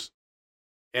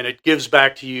 And it gives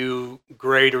back to you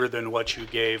greater than what you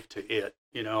gave to it.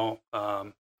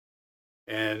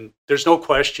 And there's no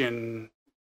question,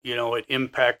 it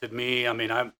impacted me. I mean,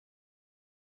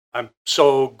 I'm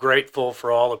so grateful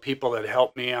for all the people that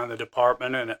helped me on the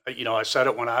department. And, I said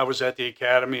it when I was at the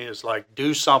academy, is like,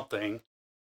 do something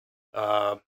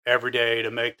every day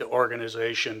to make the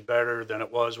organization better than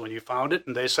it was when you found it.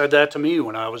 And they said that to me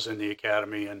when I was in the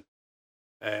academy.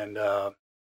 And I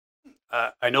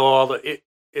know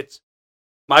it's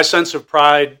my sense of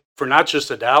pride for not just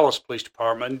the Dallas Police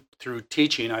Department. Through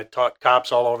teaching, I taught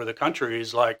cops all over the country.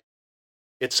 Is like,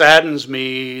 it saddens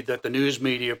me that the news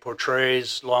media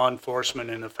portrays law enforcement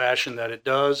in the fashion that it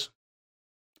does,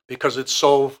 because it's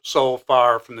so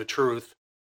far from the truth.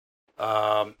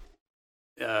 And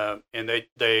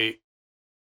the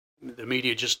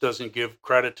media just doesn't give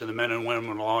credit to the men and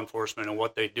women in law enforcement and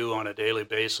what they do on a daily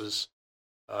basis.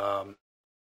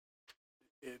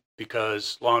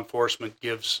 Because law enforcement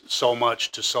gives so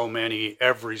much to so many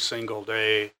every single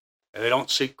day, and they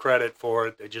don't seek credit for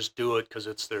it. They just do it because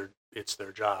it's their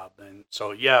job. And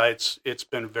so, yeah, it's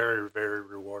been very, very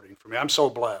rewarding for me. I'm so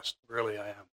blessed, really, I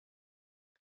am.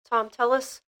 Tom, tell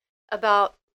us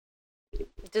about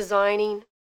designing,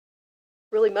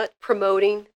 really much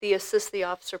promoting the Assist the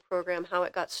Officer program, how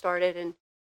it got started, and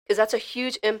because that's a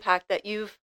huge impact that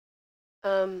you've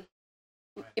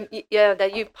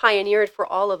that you've pioneered for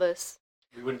all of us.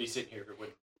 We wouldn't be sitting here if it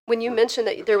wouldn't. When you mentioned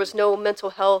that there was no mental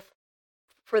health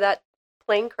for that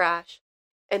plane crash,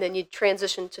 and then you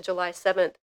transitioned to July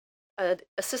 7th,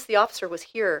 Assist the Officer was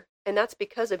here, and that's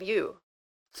because of you.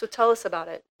 So tell us about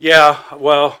it. Yeah,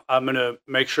 well, I'm going to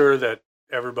make sure that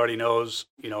everybody knows,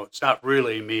 it's not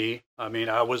really me. I mean,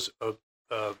 I was a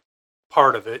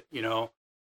part of it,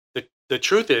 The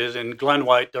truth is, and Glenn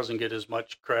White doesn't get as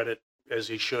much credit as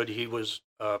he should. He was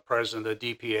president of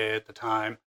the DPA at the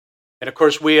time. And of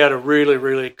course, we had a really,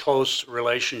 really close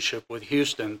relationship with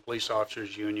Houston Police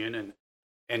Officers Union.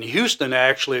 And Houston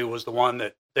actually was the one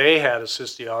that they had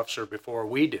Assist the Officer before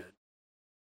we did.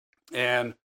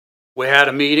 And we had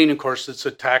a meeting. Of course, it's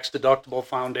a tax-deductible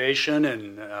foundation.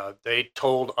 And they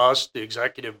told us, the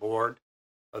executive board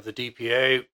of the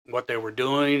DPA, what they were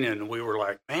doing. And we were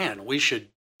like, man, we should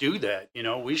do that.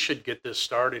 We should get this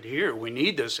started here. We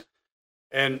need this.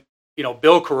 And,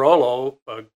 Bill Carollo,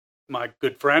 my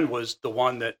good friend, was the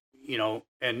one that,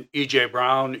 and EJ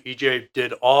Brown. EJ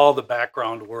did all the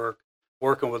background work,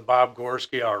 working with Bob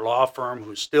Gorski, our law firm,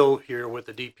 who's still here with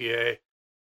the DPA,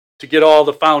 to get all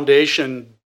the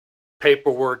foundation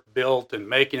paperwork built and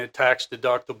making it tax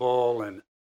deductible.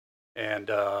 And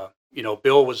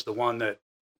Bill was the one that,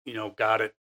 got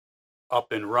it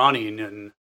up and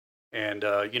running. And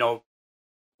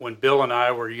when Bill and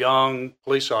I were young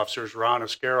police officers, Ron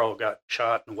Ascaro got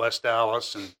shot in West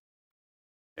Dallas,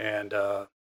 and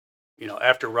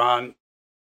after Ron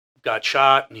got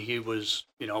shot and he was,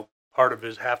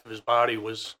 half of his body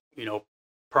was,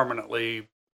 permanently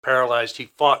paralyzed. He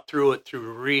fought through it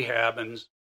through rehab,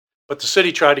 but the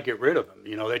city tried to get rid of him.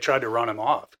 They tried to run him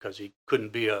off because he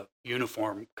couldn't be a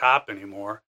uniform cop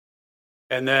anymore.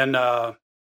 And then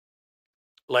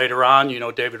later on,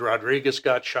 David Rodriguez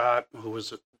got shot, who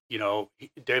was,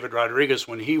 David Rodriguez,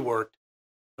 when he worked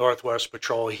Northwest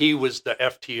Patrol, he was the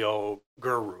FTO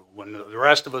guru. When the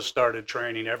rest of us started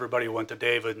training, everybody went to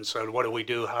David and said, what do we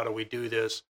do? How do we do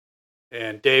this?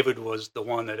 And David was the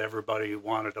one that everybody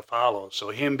wanted to follow. So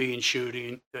him being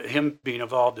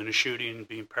involved in a shooting and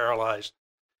being paralyzed,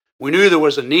 we knew there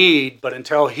was a need, but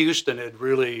until Houston had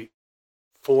really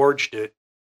forged it,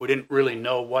 we didn't really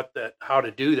know how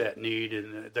to do that need.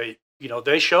 And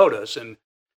they showed us,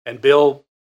 and Bill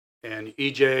and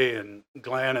EJ and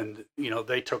Glenn, and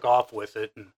they took off with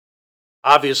it. And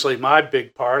obviously my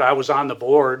big part, I was on the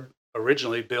board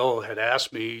originally. Bill had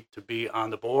asked me to be on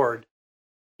the board,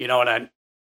 and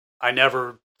I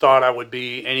never thought I would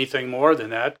be anything more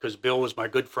than that, because Bill was my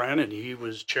good friend and he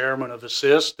was chairman of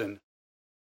Assist, and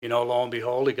lo and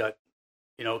behold, he got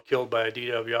killed by a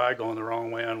DWI going the wrong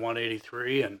way on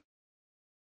 183, and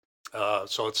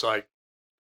so it's like,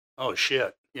 oh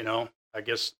shit, I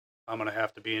guess I'm going to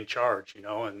have to be in charge,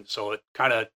 and so it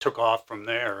kind of took off from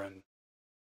there.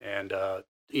 And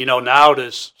now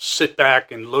to sit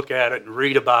back and look at it and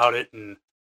read about it, and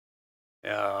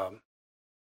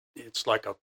it's like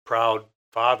a proud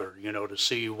father, to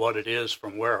see what it is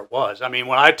from where it was. I mean,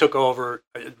 when I took over,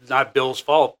 it's not Bill's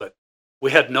fault, but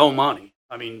we had no money.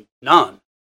 I mean, none.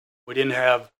 We didn't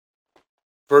have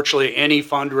virtually any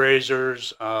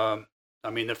fundraisers.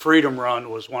 The Freedom Run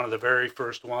was one of the very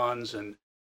first ones, and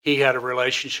he had a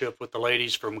relationship with the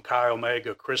ladies from Chi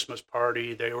Omega Christmas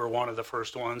Party. They were one of the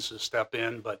first ones to step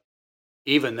in, but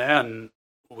even then,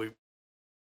 we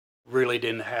really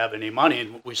didn't have any money,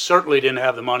 and we certainly didn't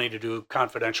have the money to do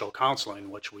confidential counseling,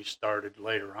 which we started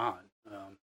later on.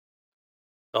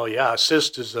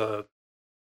 Assist is a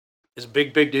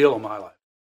big deal in my life.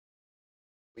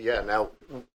 Yeah, now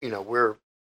we're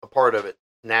a part of it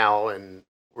now, and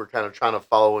we're kind of trying to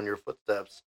follow in your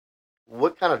footsteps.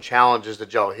 What kind of challenges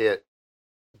did y'all hit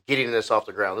getting this off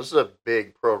the ground? This is a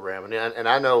big program, and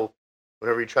I know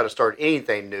whenever you try to start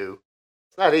anything new,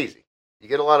 it's not easy. You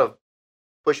get a lot of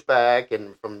pushback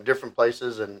and from different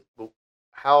places, and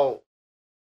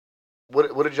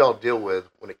what did y'all deal with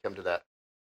when it came to that?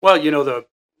 Well,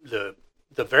 the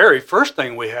very first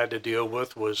thing we had to deal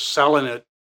with was selling it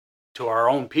to our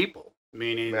own people,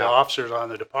 meaning the officers on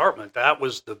the department. That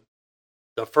was the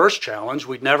first challenge.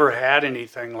 We'd never had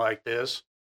anything like this.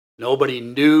 Nobody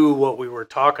knew what we were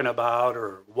talking about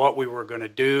or what we were going to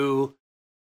do.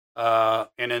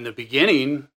 And in the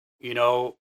beginning,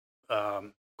 of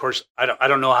course, I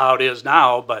don't know how it is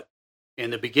now, but in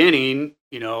the beginning,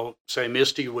 say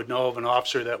Misty would know of an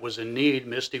officer that was in need.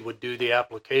 Misty would do the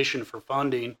application for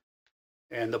funding,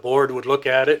 and the board would look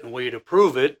at it and we'd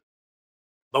approve it,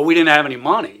 but we didn't have any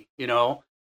money,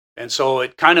 and so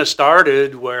it kind of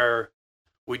started where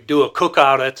we'd do a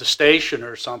cookout at the station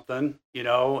or something,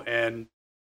 and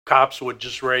cops would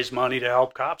just raise money to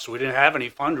help cops. We didn't have any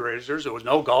fundraisers. There was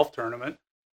no golf tournament,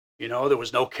 there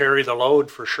was no carry the load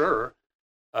for sure.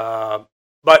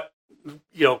 But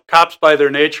cops by their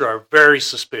nature are very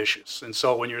suspicious. And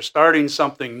so when you're starting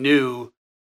something new,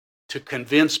 to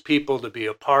convince people to be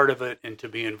a part of it and to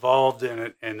be involved in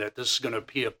it, and that this is going to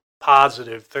be a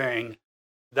positive thing,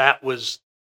 that was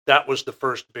the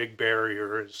first big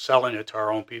barrier, is selling it to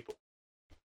our own people.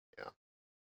 Yeah.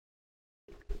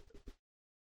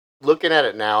 Looking at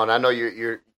it now, and I know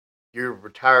you're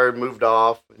retired, moved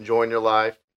off, enjoying your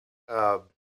life,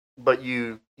 but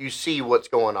you see what's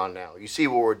going on now. You see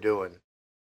what we're doing.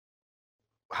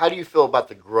 How do you feel about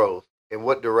the growth, and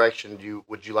what direction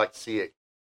would you like to see it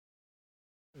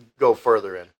go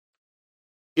further in?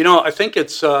 I think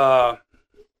it's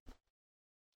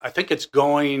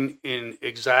going in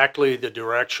exactly the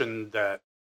direction that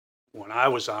when I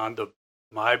was on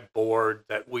my board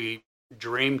that we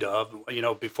dreamed of.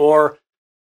 Before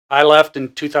I left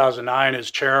in 2009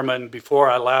 as chairman, before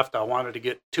I left, I wanted to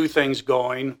get two things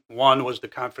going. One was the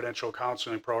confidential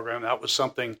counseling program. That was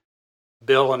something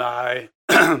Bill and I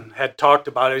had talked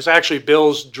about. It was actually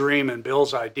Bill's dream and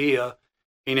Bill's idea.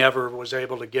 He never was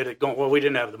able to get it going. Well, we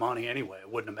didn't have the money anyway. It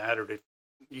wouldn't have mattered if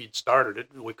he'd started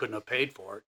it. We couldn't have paid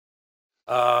for it.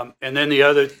 And then the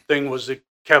other thing was the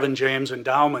Kevin James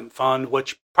Endowment Fund,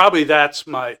 which probably that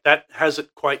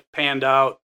hasn't quite panned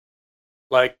out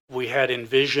like we had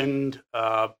envisioned.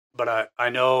 But I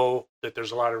know that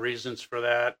there's a lot of reasons for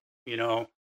that.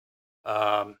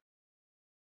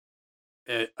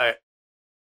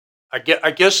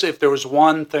 I guess if there was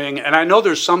one thing, and I know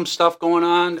there's some stuff going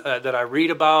on that I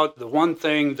read about, the one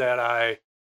thing that I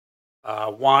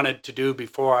wanted to do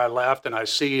before I left, and I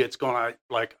see I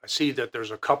see that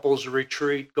there's a couples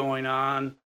retreat going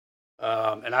on,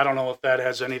 and I don't know if that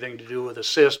has anything to do with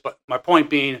Assist, but my point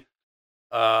being,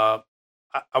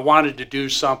 I wanted to do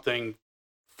something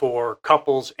for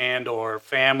couples and or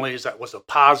families that was a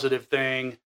positive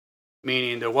thing,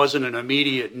 meaning there wasn't an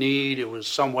immediate need. It was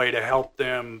some way to help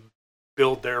them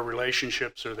build their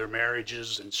relationships or their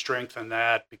marriages and strengthen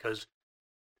that, because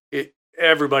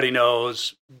everybody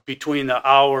knows between the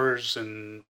hours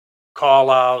and call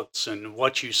outs and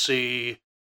what you see,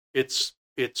 it's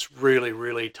really,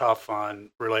 really tough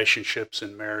on relationships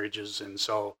and marriages. And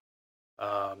so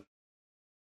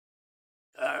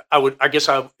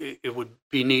it would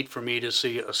be neat for me to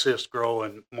see Assist grow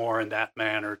and more in that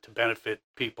manner to benefit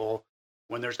people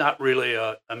when there's not really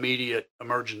a immediate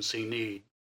emergency need.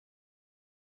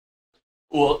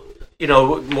 Well,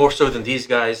 more so than these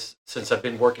guys, since I've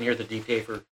been working here at the DPA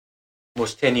for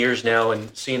almost 10 years now,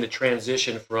 and seeing the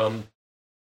transition from,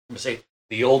 I'm going to say,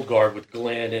 the old guard with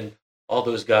Glenn and all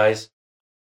those guys.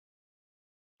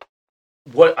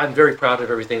 I'm very proud of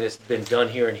everything that's been done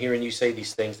here, and hearing you say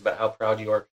these things about how proud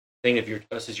you are, thinking of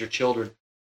us as your children.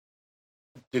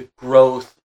 The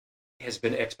growth has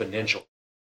been exponential.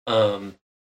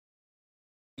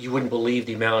 You wouldn't believe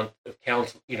the amount of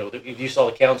counsel. If you saw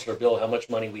the counselor bill, how much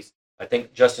money I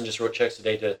think Justin just wrote checks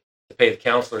today to pay the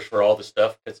counselors for all this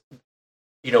stuff. Because,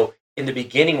 in the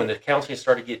beginning, when the counseling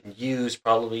started getting used,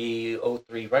 probably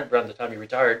 2003, right around the time you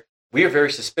retired, we were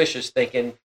very suspicious,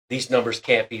 thinking these numbers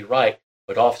can't be right.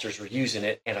 But officers were using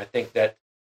it, and I think that,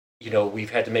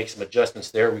 we've had to make some adjustments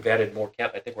there. We've added more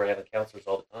I think we're having counselors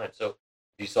all the time. So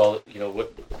if you saw,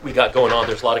 what we got going on,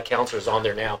 there's a lot of counselors on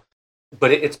there now.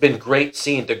 But it's been great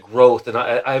seeing the growth, and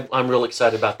I'm real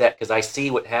excited about that, because I see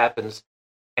what happens.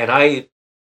 And I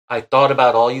thought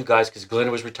about all you guys, because Glenn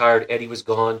was retired, Eddie was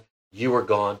gone, you were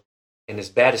gone. And as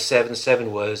bad as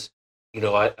 7-7 was,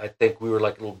 I think we were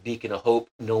like a little beacon of hope,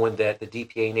 knowing that the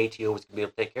DPA and ATO was going to be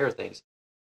able to take care of things.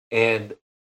 And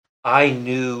I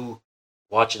knew,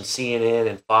 watching CNN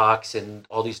and Fox and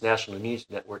all these national news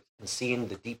networks, and seeing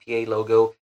the DPA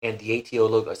logo and the ATO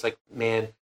logo, it's like, man,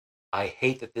 I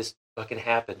hate that this fucking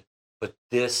happened, but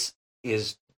this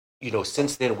is,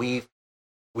 since then we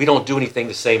don't do anything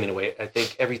the same anyway. I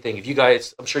think everything, if you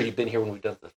guys, I'm sure you've been here when we've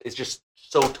done stuff, it's just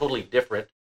so totally different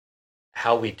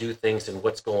how we do things and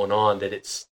what's going on, that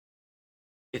it's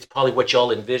probably what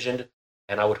y'all envisioned,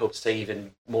 and I would hope to say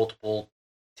even multiple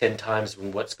 10 times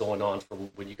from what's going on from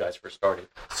when you guys first started.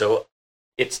 So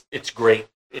it's great.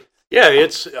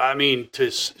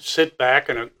 To sit back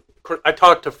and I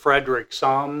talked to Frederick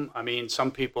some.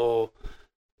 Some people,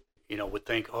 would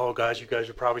think, oh, guys, you guys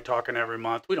are probably talking every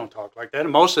month. We don't talk like that.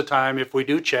 And most of the time, if we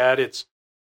do chat, it's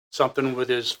something with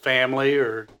his family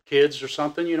or kids or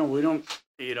something. We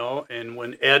don't, and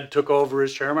when Ed took over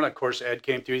as chairman, of course, Ed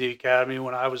came through the academy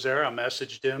when I was there. I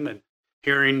messaged him, and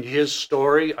hearing his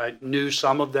story, I knew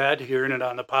some of that, hearing it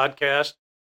on the podcast.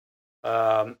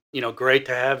 Great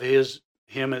to have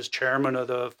him as chairman of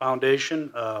the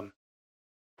foundation. I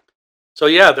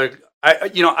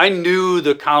knew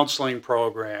the counseling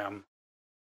program,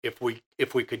 if we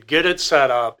could get it set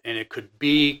up and it could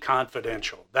be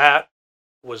confidential, that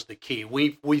was the key.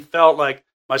 We felt like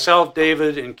myself,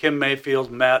 David, and Kim Mayfield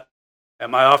met at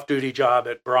my off-duty job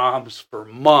at Brahms for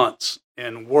months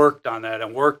and worked on that.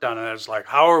 It's like,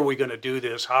 how are we going to do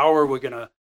this? How are we going to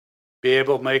be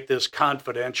able to make this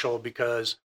confidential?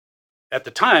 Because at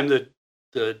the time,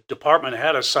 the department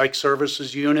had a psych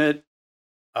services unit.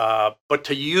 But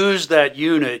to use that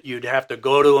unit, you'd have to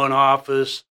go to an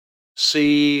office,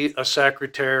 see a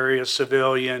secretary, a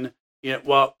civilian.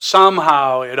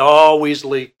 Somehow it always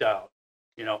leaked out.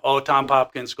 Tom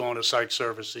Popkins going to psych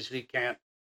services, he can't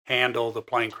handle the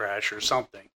plane crash or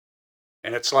something.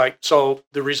 And it's like, so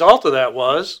the result of that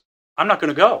was, I'm not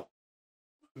going to go,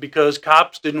 because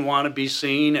cops didn't want to be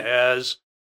seen as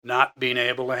not being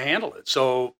able to handle it.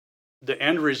 So the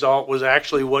end result was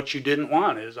actually what you didn't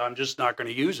want, is I'm just not going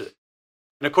to use it.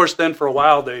 And of course, then for a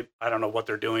while, I don't know what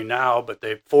they're doing now, but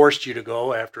they forced you to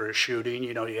go after a shooting.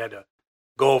 You had to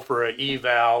go for an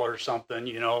eval or something,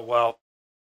 well,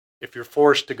 if you're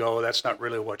forced to go, that's not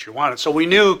really what you wanted. So we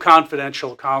knew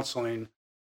confidential counseling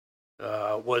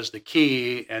was the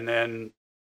key. And then,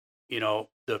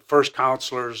 the first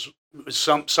counselors,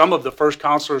 some of the first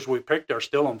counselors we picked are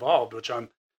still involved, which I'm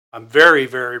very,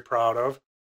 very proud of.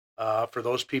 For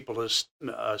those people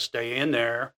to stay in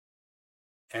there.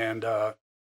 And,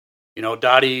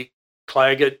 Dottie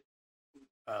Claggett,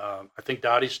 I think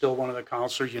Dottie's still one of the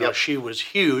counselors. Yep. She was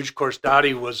huge. Of course,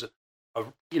 Dottie was a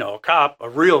cop, a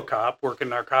real cop, working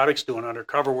narcotics, doing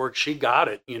undercover work. She got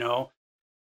it,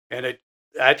 and it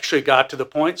actually got to the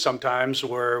point sometimes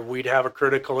where we'd have a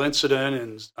critical incident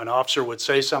and an officer would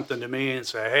say something to me and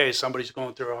say, hey, somebody's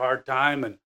going through a hard time.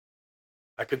 And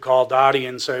I could call Dottie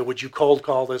and say, would you cold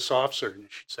call this officer? And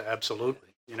she'd say, absolutely,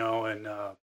 and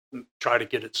try to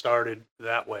get it started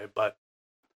that way. But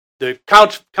the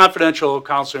confidential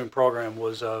counseling program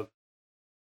was a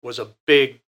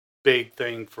big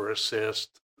thing for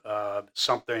Assist.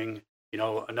 Something,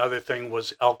 another thing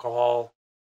was alcohol.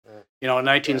 In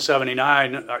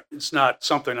 1979, it's not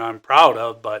something I'm proud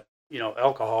of, but,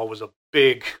 alcohol was a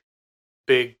big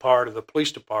part of the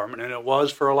police department, and it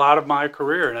was for a lot of my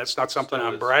career, and that's not something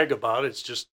I brag about. It's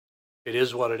just, it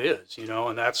is what it is,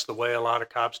 and that's the way a lot of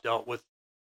cops dealt with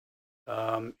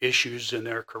issues in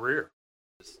their career.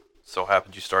 So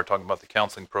happened you started talking about the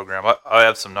counseling program. I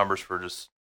have some numbers for just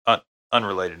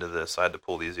unrelated to this. I had to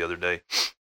pull these the other day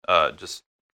just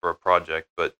for a project,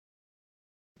 but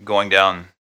going down,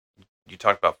 you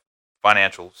talked about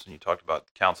financials and you talked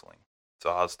about counseling.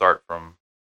 So I'll start from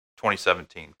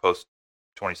 2017, post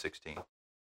 2016.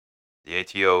 The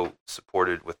ATO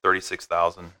supported with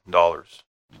 $36,000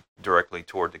 directly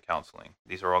toward the counseling.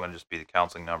 These are all going to just be the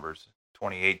counseling numbers.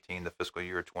 2018, the fiscal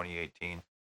year 2018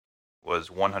 was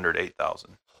 $108,000.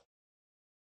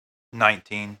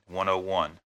 19,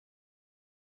 101.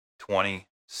 20,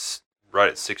 right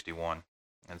at 61.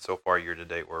 And so far year to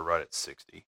date, we're right at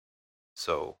 60.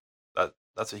 So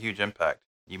that's a huge impact.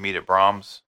 You meet at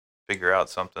Brahms, figure out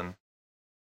something,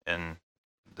 and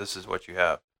this is what you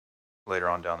have later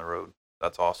on down the road.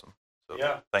 That's awesome. So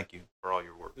thank you for all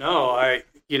your work. No,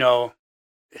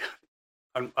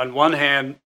 on one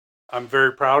hand, I'm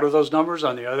very proud of those numbers.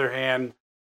 On the other hand,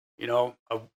 I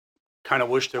kind of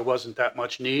wish there wasn't that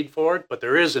much need for it, but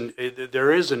there is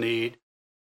a need.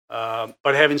 But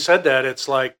having said that, it's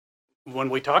like when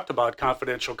we talked about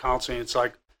confidential counseling, it's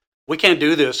like we can't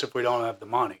do this if we don't have the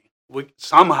money.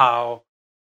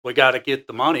 We got to get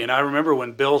the money. And I remember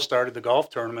when Bill started the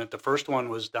golf tournament, the first one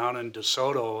was down in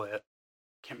DeSoto at,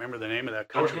 I can't remember the name of that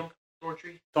country.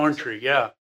 Thorntree,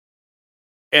 yeah.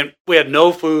 And we had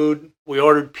no food. We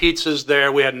ordered pizzas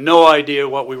there. We had no idea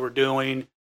what we were doing.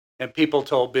 And people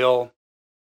told Bill,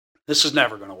 this is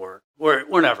never going to work.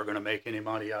 We're never going to make any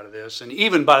money out of this. And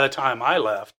even by the time I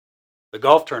left, the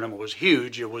golf tournament was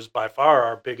huge. It was by far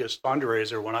our biggest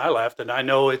fundraiser when I left. And I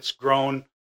know it's grown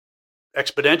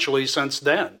exponentially since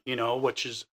then, which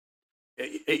is,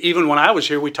 even when I was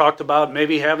here, we talked about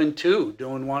maybe having two,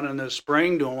 doing one in the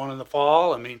spring, doing one in the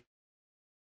fall. I mean,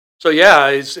 so yeah,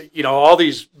 it's, all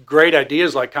these great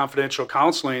ideas like confidential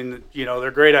counseling,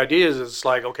 they're great ideas. It's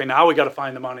like, okay, now we got to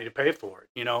find the money to pay for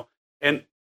it, and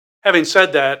having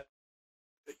said that,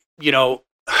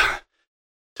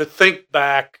 to think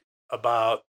back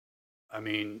about,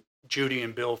 Judy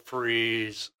and Bill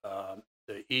Freeze,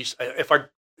 the East, if I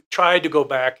tried to go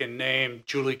back and name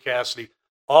Julie Cassidy,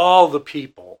 all the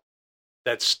people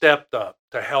that stepped up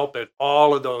to help at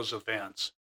all of those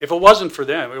events. If it wasn't for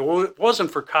them, it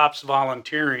wasn't for cops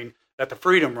volunteering at the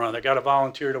Freedom Run. They got to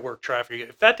volunteer to work traffic.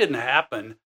 If that didn't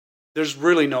happen, there's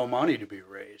really no money to be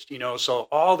raised. So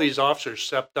all these officers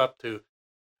stepped up to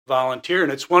volunteer.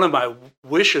 And it's one of my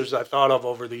wishes I thought of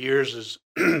over the years is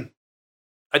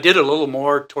I did a little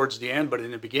more towards the end, but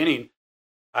in the beginning,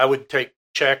 I would take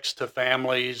checks to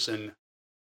families and,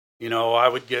 I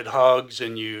would get hugs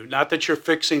and not that you're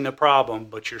fixing the problem,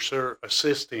 but you're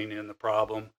assisting in the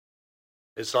problem.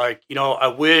 It's like, I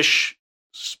wish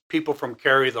people from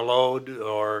Carry the Load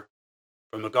or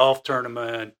from the golf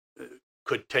tournament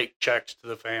could take checks to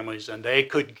the families and they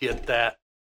could get that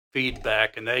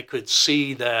feedback and they could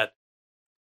see that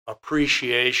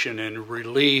appreciation and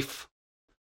relief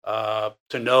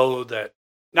to know that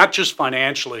not just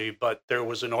financially, but there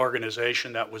was an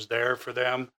organization that was there for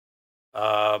them.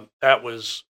 That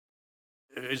was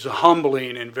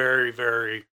humbling and very,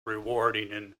 very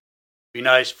rewarding, and be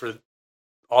nice for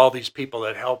all these people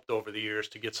that helped over the years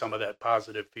to get some of that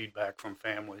positive feedback from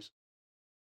families.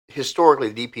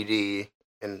 Historically, DPD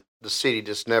and the city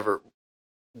just never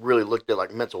really looked at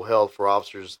like mental health for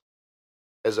officers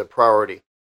as a priority.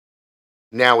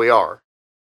 Now we are.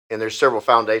 And there's several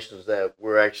foundations that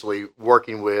we're actually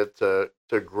working with to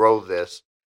grow this.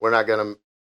 We're not going to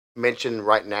mention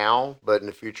right now, but in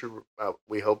the future,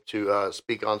 we hope to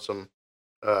speak on some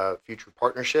future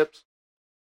partnerships.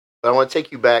 But I want to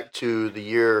take you back to the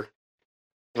year,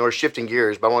 we're shifting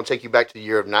gears, but I want to take you back to the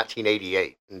year of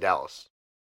 1988 in Dallas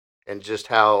and just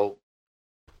how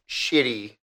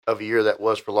shitty of a year that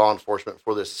was for law enforcement,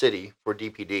 for this city, for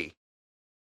DPD.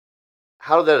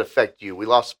 How did that affect you? We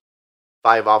lost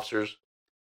 5 officers.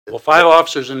 Well, 5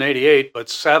 officers in 88, but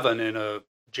 7 in a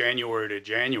January to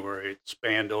January. It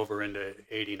spanned over into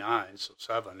 89, so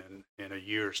 7 in a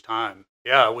year's time.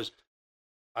 Yeah, it was,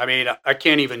 I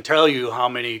can't even tell you how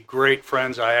many great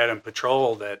friends I had in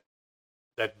patrol that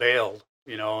bailed,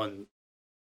 and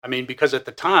I mean, because at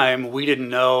the time we didn't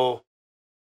know,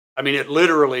 I mean, it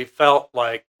literally felt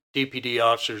like DPD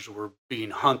officers were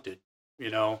being hunted,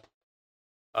 and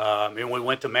we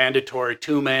went to mandatory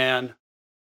 2-man.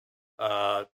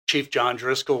 Chief John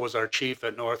Driscoll was our chief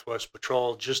at Northwest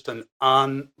Patrol, just an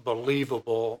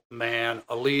unbelievable man,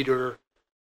 a leader,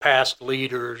 past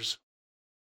leaders.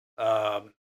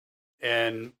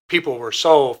 And people were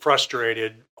so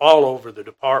frustrated all over the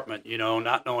department,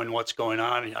 not knowing what's going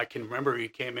on. And I can remember he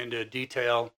came into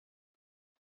detail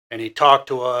and he talked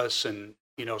to us, and,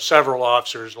 several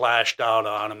officers lashed out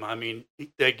on him. I mean,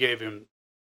 they gave him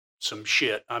some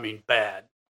shit. I mean, bad.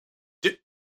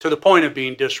 To the point of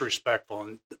being disrespectful.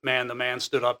 And the man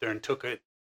stood up there and took it.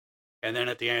 And then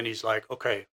at the end, he's like,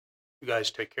 okay, you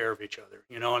guys take care of each other,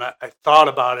 and I thought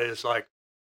about it as like,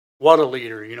 what a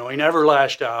leader, he never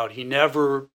lashed out. He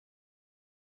never,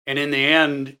 and in the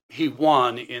end, he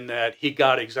won in that he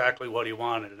got exactly what he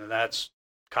wanted. And that's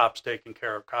cops taking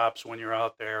care of cops when you're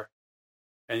out there.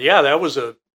 And yeah, that was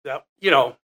up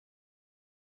until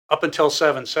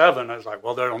 7/7, I was like,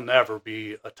 well, there'll never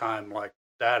be a time like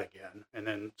that again. And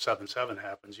then 7/7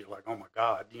 happens. You're like, oh my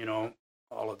God,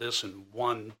 all of this in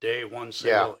one day, one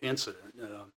single incident.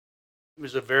 It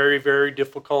was a very, very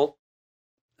difficult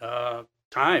time.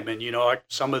 And, like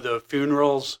some of the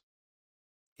funerals,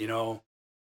 I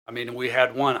mean, we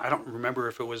had one, I don't remember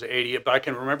if it was 80, but I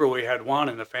can remember we had one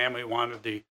and the family wanted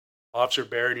the officer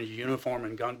buried in a uniform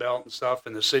and gun belt and stuff.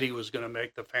 And the city was going to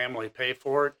make the family pay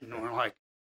for it. And we're like,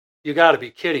 you got to be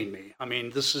kidding me. I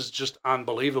mean, this is just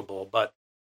unbelievable. But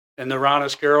in the Ron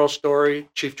Oscaro story,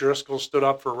 Chief Driscoll stood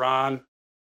up for Ron.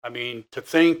 I mean, to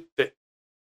think that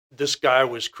this guy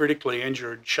was critically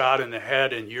injured, shot in the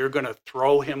head, and you're going to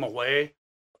throw him away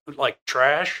like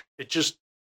trash. It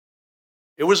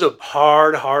was a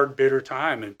hard, bitter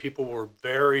time, and people were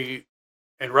very,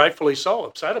 and rightfully so,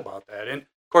 upset about that. And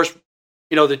of course,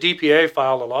 the DPA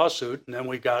filed a lawsuit, and then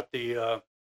we got the,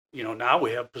 now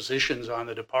we have positions on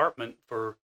the department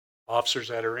for officers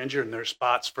that are injured, and there's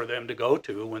spots for them to go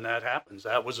to when that happens.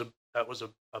 That was a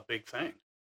big thing.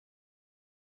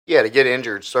 Yeah, to get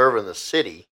injured, serve in the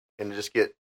city, and just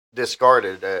get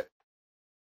discarded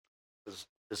is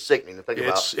sickening to think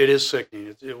about. It is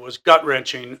sickening. It was gut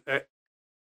wrenching.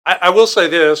 I will say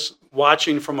this: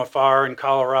 watching from afar in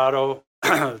Colorado,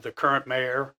 the current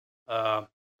mayor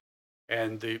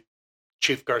and the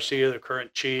Chief Garcia, the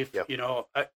current chief. Yep.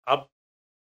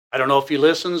 I don't know if he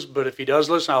listens, but if he does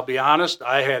listen, I'll be honest.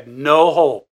 I had no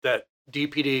hope that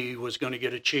DPD was going to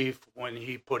get a chief when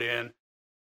he put in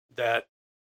that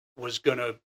was going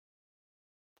to,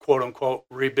 quote unquote,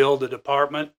 rebuild the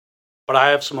department. But I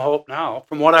have some hope now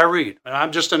from what I read. And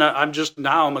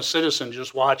I'm a citizen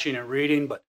just watching and reading,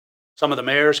 but some of the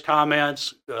mayor's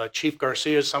comments, Chief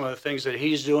Garcia, some of the things that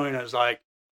he's doing is like,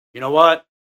 you know what?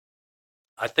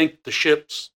 I think the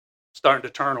ship's starting to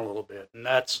turn a little bit. And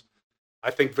that's,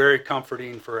 I think, very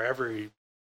comforting for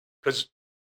because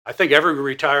I think every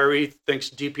retiree thinks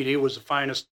DPD was the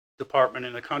finest department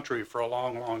in the country for a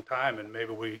long, long time. And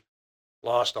maybe we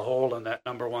lost a hold in that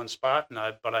number one spot,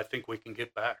 but I think we can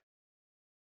get back.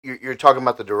 You're talking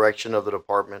about the direction of the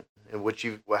department and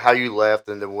how you left,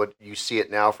 and then what you see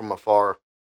it now from afar.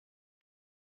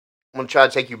 I'm going to try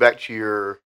to take you back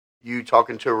to you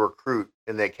talking to a recruit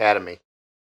in the academy.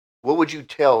 What would you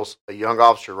tell a young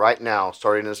officer right now,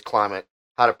 starting in this climate,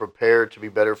 how to prepare to be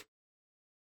better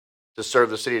to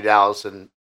serve the city of Dallas and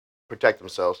protect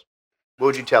themselves? What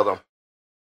would you tell them?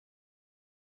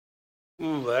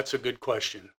 Ooh, that's a good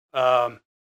question.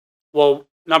 Well,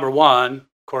 number one,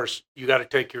 of course, you got to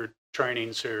take your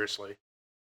training seriously.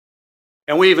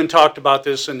 And we even talked about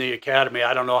this in the academy.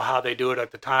 I don't know how they do it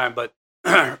at the time,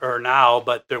 or now,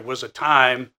 but there was a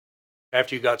time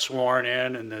after you got sworn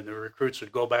in, and then the recruits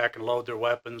would go back and load their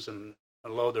weapons and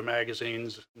load their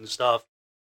magazines and stuff.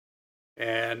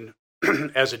 And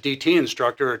as a DT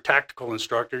instructor, a tactical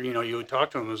instructor, you would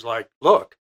talk to them. It was like,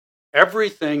 look,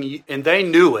 everything, and they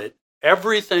knew it,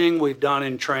 everything we've done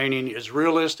in training, as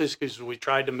realistic as we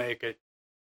tried to make it,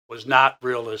 was not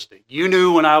realistic. You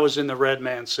knew when I was in the red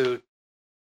man suit,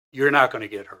 you're not going to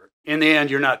get hurt. In the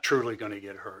end, you're not truly going to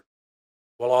get hurt.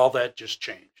 Well, all that just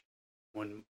changed.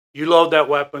 When you load that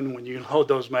weapon, when you load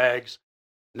those mags,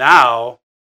 now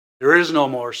there is no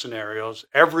more scenarios.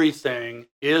 Everything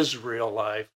is real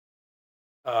life.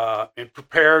 And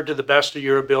prepare to the best of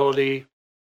your ability.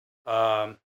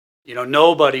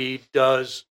 Nobody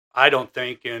does, I don't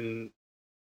think, in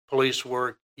police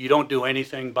work, you don't do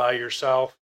anything by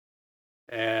yourself.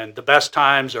 And the best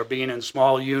times are being in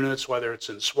small units, whether it's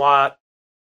in SWAT.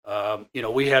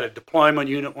 We had a deployment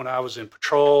unit when I was in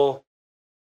patrol,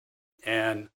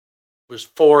 and was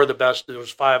four of the best. There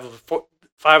was five of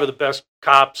the best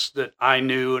cops that I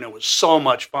knew, and it was so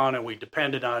much fun, and we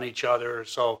depended on each other.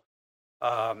 So,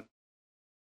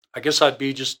 I guess I'd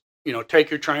be just, take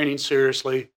your training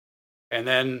seriously, and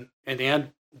then in the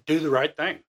end, do the right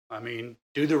thing. I mean,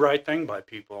 do the right thing by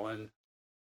people. And,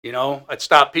 I'd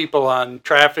stop people on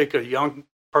traffic, a young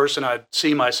person. I'd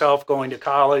see myself going to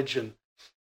college, and,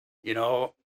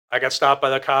 I got stopped by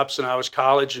the cops and I was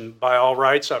college, and by all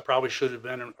rights, I probably should have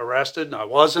been arrested, and I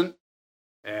wasn't.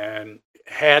 And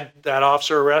had that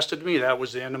officer arrested me, that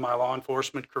was the end of my law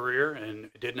enforcement career, and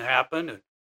it didn't happen. And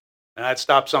I'd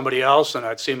stop somebody else, and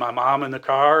I'd see my mom in the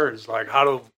car. And it's like, how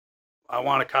do I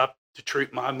want a cop to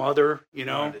treat my mother? You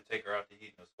wanted to take her out to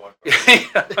eat in a squad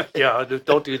car. Yeah,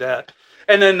 don't do that.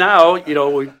 And then now,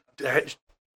 we,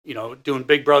 doing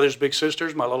Big Brothers, Big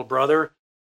Sisters. My little brother,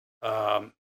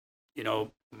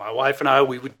 my wife and I,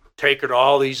 we would take her to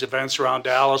all these events around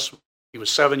Dallas. He was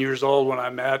 7 years old when I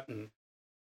met, and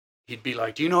he'd be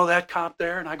like, "Do you know that cop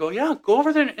there?" And I go, "Yeah, go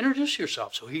over there and introduce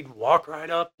yourself." So he'd walk right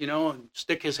up, and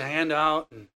stick his hand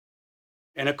out.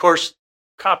 And of course,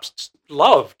 cops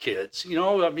love kids,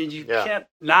 I mean, you can't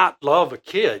not love a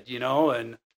kid,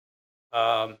 and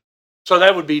so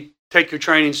that would be take your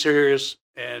training serious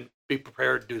and be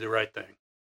prepared to do the right thing.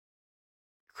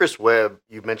 Chris Webb,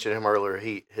 you mentioned him earlier.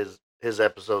 His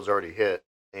episode's already hit,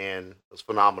 and it was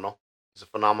phenomenal. He's a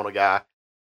phenomenal guy.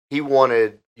 He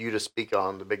wanted you to speak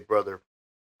on the Big Brother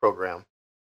program.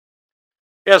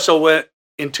 Yeah, so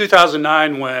in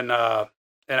 2009, when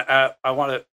and I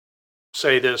want to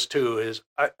say this too, is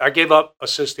I gave up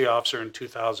assist the officer in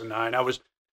 2009. I was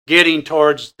getting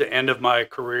towards the end of my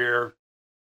career,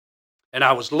 and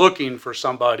I was looking for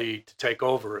somebody to take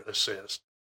over assist.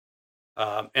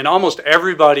 And almost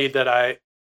everybody that I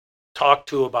talked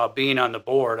to about being on the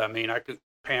board, I mean,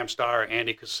 Pam Starr,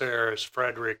 Andy Caceres,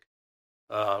 Frederick,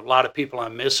 a lot of people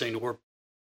I'm missing were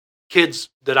kids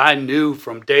that I knew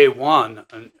from day one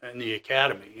in the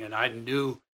academy, and I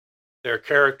knew their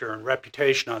character and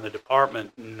reputation on the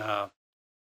department. And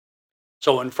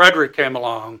so when Frederick came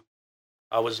along,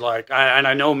 I was like, and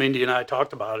I know Mindy and I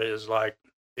talked about it, is like,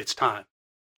 it's time.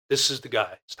 This is the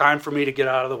guy. It's time for me to get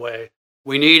out of the way.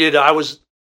 I was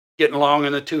getting long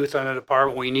in the tooth on the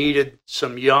department. We needed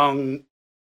some young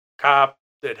cop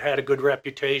that had a good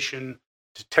reputation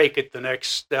to take it the next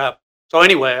step. So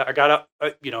anyway, I got up,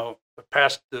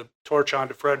 passed the torch on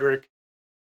to Frederick.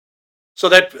 So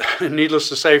that, needless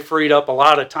to say, freed up a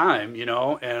lot of time,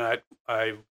 and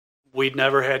we'd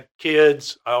never had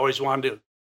kids. I always wanted to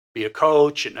be a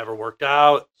coach. It never worked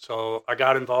out. So I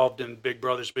got involved in Big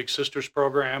Brothers, Big Sisters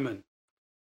program, and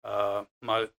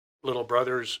my little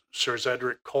brother's Sir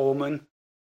Zedrick Coleman.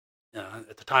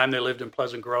 At the time, they lived in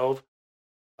Pleasant Grove,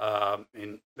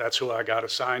 and that's who I got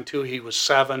assigned to. He was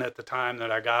 7 at the time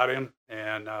that I got him,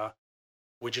 and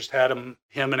we just had him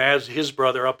and as his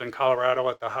brother up in Colorado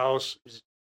at the house. He's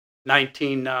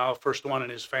 19 now, first one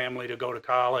in his family to go to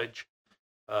college.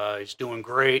 He's doing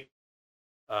great.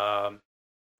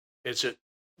 It's a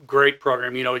great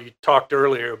program. You talked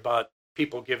earlier about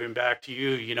people giving back to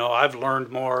you. I've learned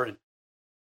more, and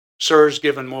Sir's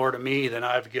given more to me than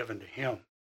I've given to him.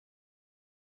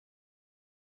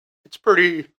 It's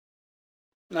pretty,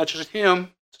 not just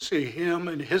him, to see him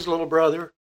and his little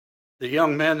brother, the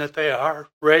young men that they are,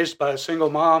 raised by a single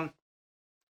mom.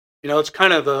 It's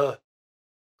kind of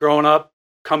growing up,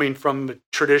 coming from a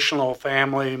traditional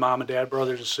family, mom and dad,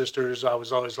 brothers and sisters. I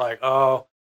was always like, oh,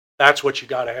 that's what you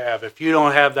got to have. If you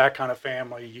don't have that kind of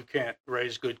family, you can't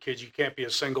raise good kids. You can't be a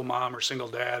single mom or single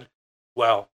dad.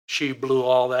 Well, she blew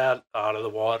all that out of the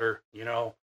water,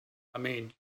 I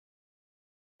mean,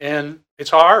 and it's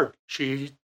hard.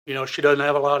 She doesn't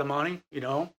have a lot of money,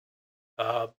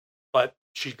 but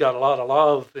she's got a lot of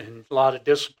love and a lot of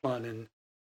discipline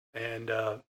and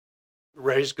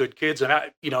raised good kids. And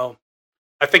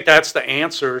I think that's the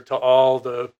answer to all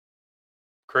the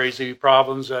crazy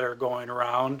problems that are going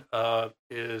around,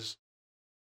 is,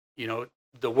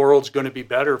 the world's going to be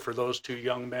better for those two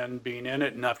young men being in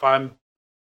it. And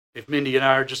if Mindy and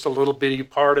I are just a little bitty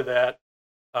part of that,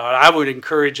 I would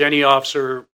encourage any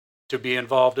officer to be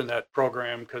involved in that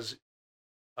program, because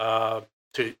to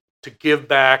give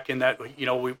back in that,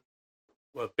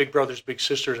 Big Brothers Big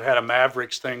Sisters had a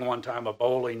Mavericks thing one time, a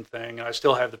bowling thing, and I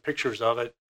still have the pictures of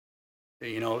it.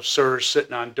 Sir's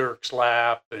sitting on Dirk's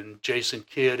lap, and Jason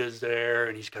Kidd is there,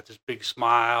 and he's got this big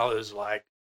smile. Is like,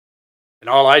 and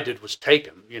all I did was take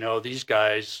him. These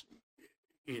guys,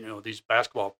 these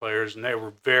basketball players, and they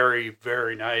were very,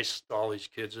 very nice to all these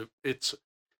kids. It's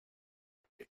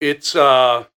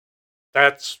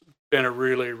that's been a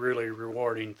really, really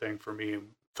rewarding thing for me. I'm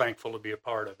thankful to be a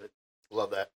part of it.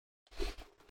 Love that.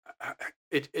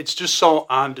 It's just so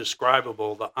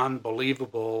undescribable, the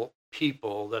unbelievable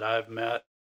people that I've met,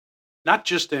 not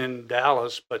just in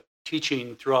Dallas, but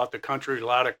teaching throughout the country, a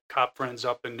lot of cop friends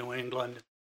up in New England.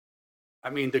 I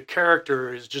mean, the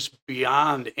character is just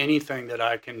beyond anything that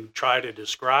I can try to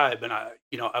describe. And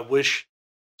I wish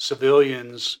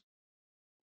civilians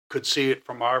could see it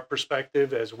from our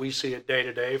perspective as we see it day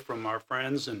to day from our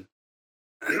friends. And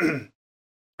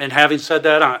and having said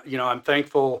that, I'm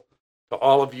thankful to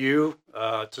all of you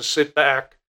to sit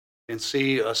back and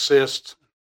see assist.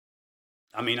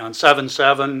 I mean, on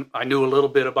 7/7, I knew a little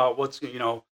bit about what's,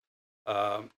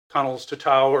 Tunnels to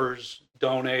Towers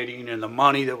donating and the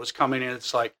money that was coming in.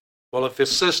 It's like, well, if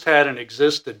assist hadn't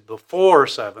existed before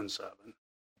 7/7,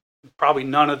 probably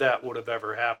none of that would have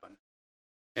ever happened.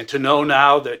 And to know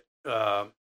now that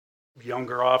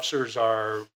younger officers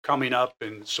are coming up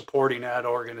and supporting that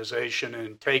organization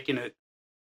and taking it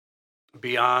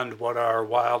beyond what our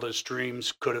wildest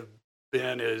dreams could have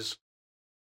been is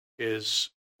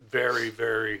very,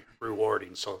 very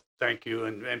rewarding. So thank you.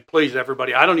 And please,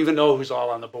 everybody, I don't even know who's all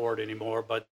on the board anymore,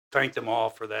 but thank them all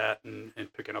for that and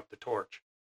picking up the torch.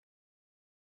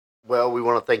 Well, we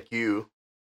want to thank you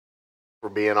for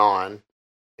being on,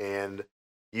 and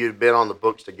you'd been on the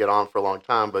books to get on for a long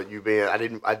time, but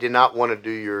I did not want to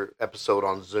do your episode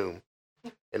on Zoom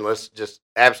unless just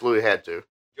absolutely had to.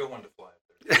 Joe wanted to fly.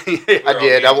 I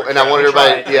did, and I wanted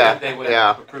everybody. They would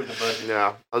Yeah. approve the budget.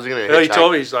 Yeah, I was gonna. Well, he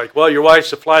told me, he's like, well, your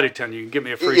wife's a flight attendant. You can give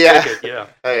me a free Yeah. ticket. Yeah.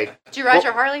 Hey, Did you ride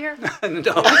your Harley here?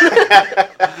 No.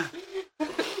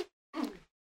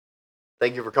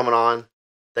 thank you for coming on.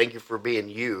 Thank you for being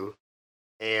you,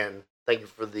 and thank you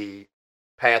for the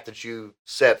path that you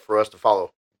set for us to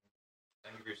follow.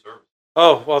 Thank you for your service.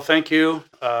 Oh, well, thank you.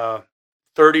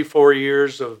 34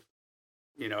 years of,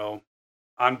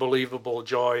 unbelievable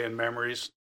joy and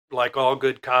memories. Like all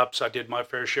good cops, I did my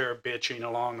fair share of bitching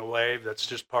along the way. That's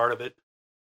just part of it.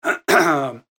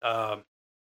 I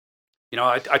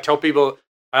tell people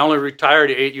I only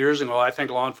retired 8 years ago. I think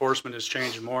law enforcement has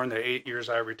changed more in the 8 years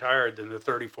I retired than the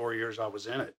 34 years I was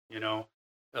in it,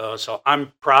 So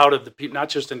I'm proud of the people, not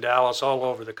just in Dallas, all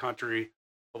over the country,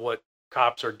 of what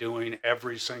cops are doing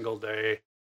every single day.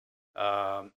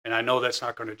 And I know that's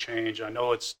not going to change. I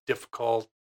know it's difficult,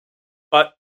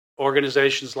 but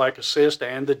organizations like Assist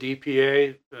and the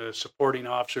DPA supporting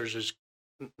officers is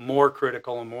more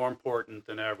critical and more important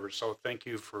than ever. So thank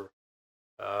you for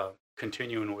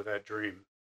continuing with that dream.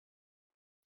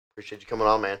 Appreciate you coming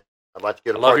on, man. I'd like to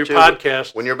get a I love part your two.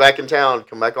 podcast. When you're back in town,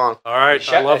 come back on. All right,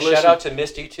 I love listening. Shout out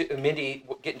to Mindy,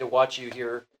 getting to watch you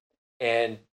here,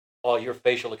 and all your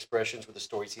facial expressions with the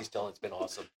stories he's telling. It's been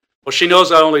awesome. Well, she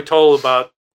knows I only told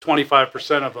about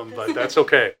 25% of them, but that's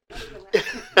okay.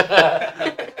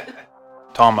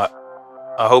 Tom,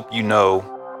 I hope you know,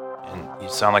 and you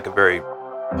sound like a very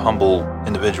humble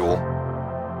individual,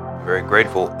 very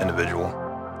grateful individual,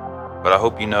 but I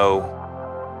hope you know,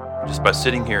 just by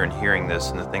sitting here and hearing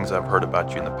this and the things I've heard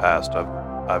about you in the past,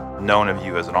 I've known of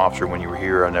you as an officer when you were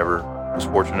here. I never was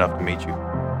fortunate enough to meet you,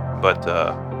 but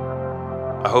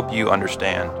I hope you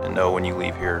understand and know when you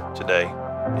leave here today,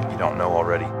 if you don't know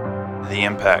already, the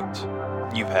impact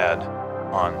you've had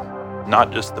on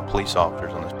not just the police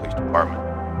officers on this police department,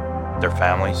 their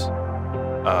families.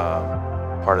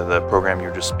 Part of the program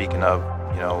you're just speaking of,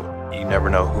 you never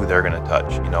know who they're going to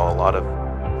touch.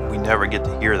 We never get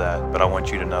to hear that, but I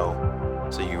want you to know,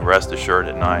 so you rest assured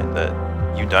at night that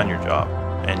you've done your job,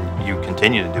 and you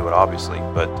continue to do it, obviously,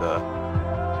 but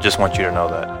just want you to know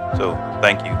that. So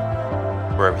thank you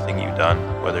for everything you've done,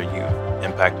 whether you've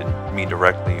impacted me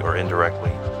directly or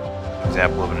indirectly,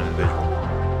 example of an individual.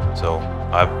 So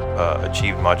I've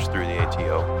achieved much through the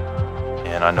ATO,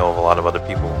 and I know of a lot of other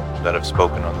people that have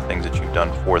spoken on the things that you've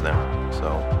done for them.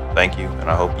 So thank you, and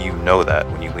I hope you know that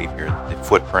when you leave here, the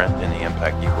footprint and the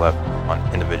impact you've left on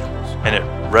individuals. And it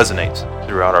resonates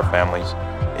throughout our families.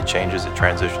 It changes, it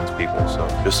transitions people. So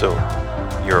just so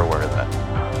you're aware of that.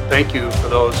 Thank you for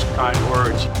those kind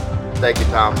words. Thank you,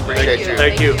 Tom. Appreciate you.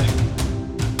 Thank you.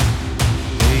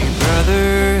 Hey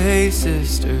brother, hey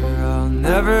sister, I'll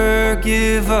never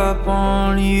give up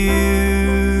on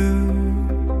you.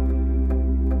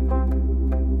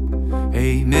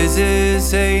 Hey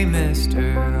Mrs., hey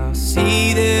mister, I'll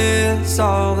see this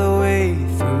all the way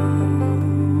through.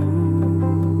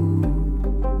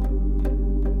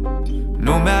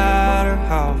 No matter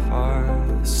how far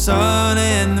the sun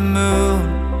and the moon,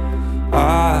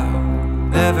 I'll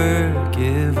never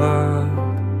give up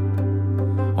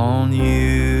on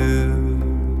you.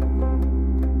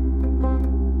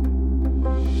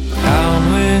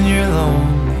 Down when you're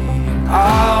lonely,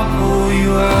 I'll pull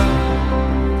you up.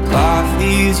 Life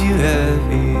leaves you you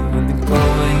heavy when the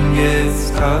going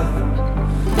gets tough.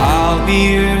 I'll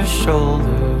be your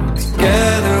shoulder.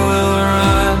 Together we'll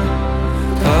run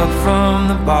up from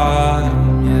the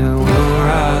bottom. Yeah, we'll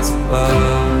rise above.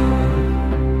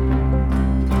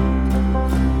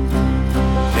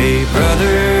 Hey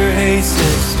brother, hey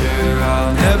sister,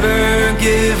 I'll never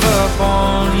give up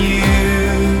on you.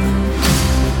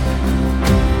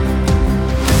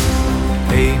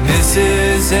 Hey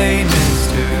Mrs., hey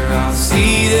mister, I'll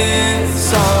see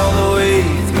this all the way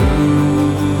through.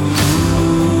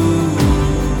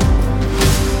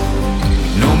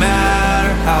 No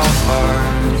matter how far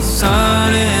the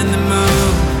sun and the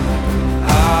moon,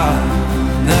 I'll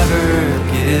never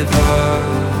give up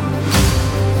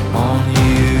on you.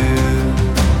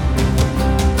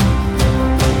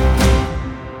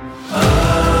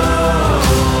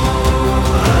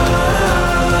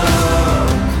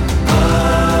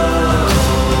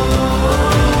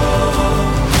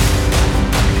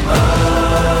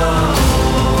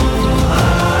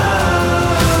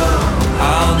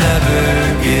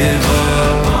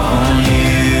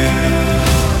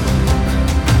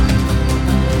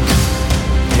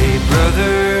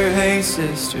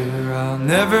 Sister, I'll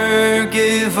never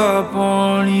give up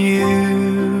on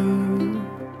you.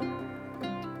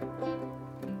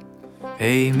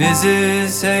 Hey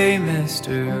Mrs., hey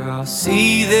mister, I'll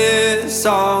see this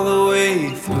all the way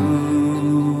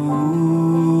through.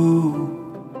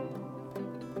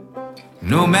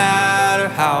 No matter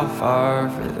how far,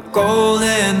 for the gold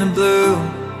and the blue,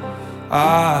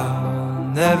 I'll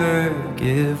never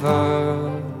give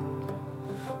up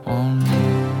on you.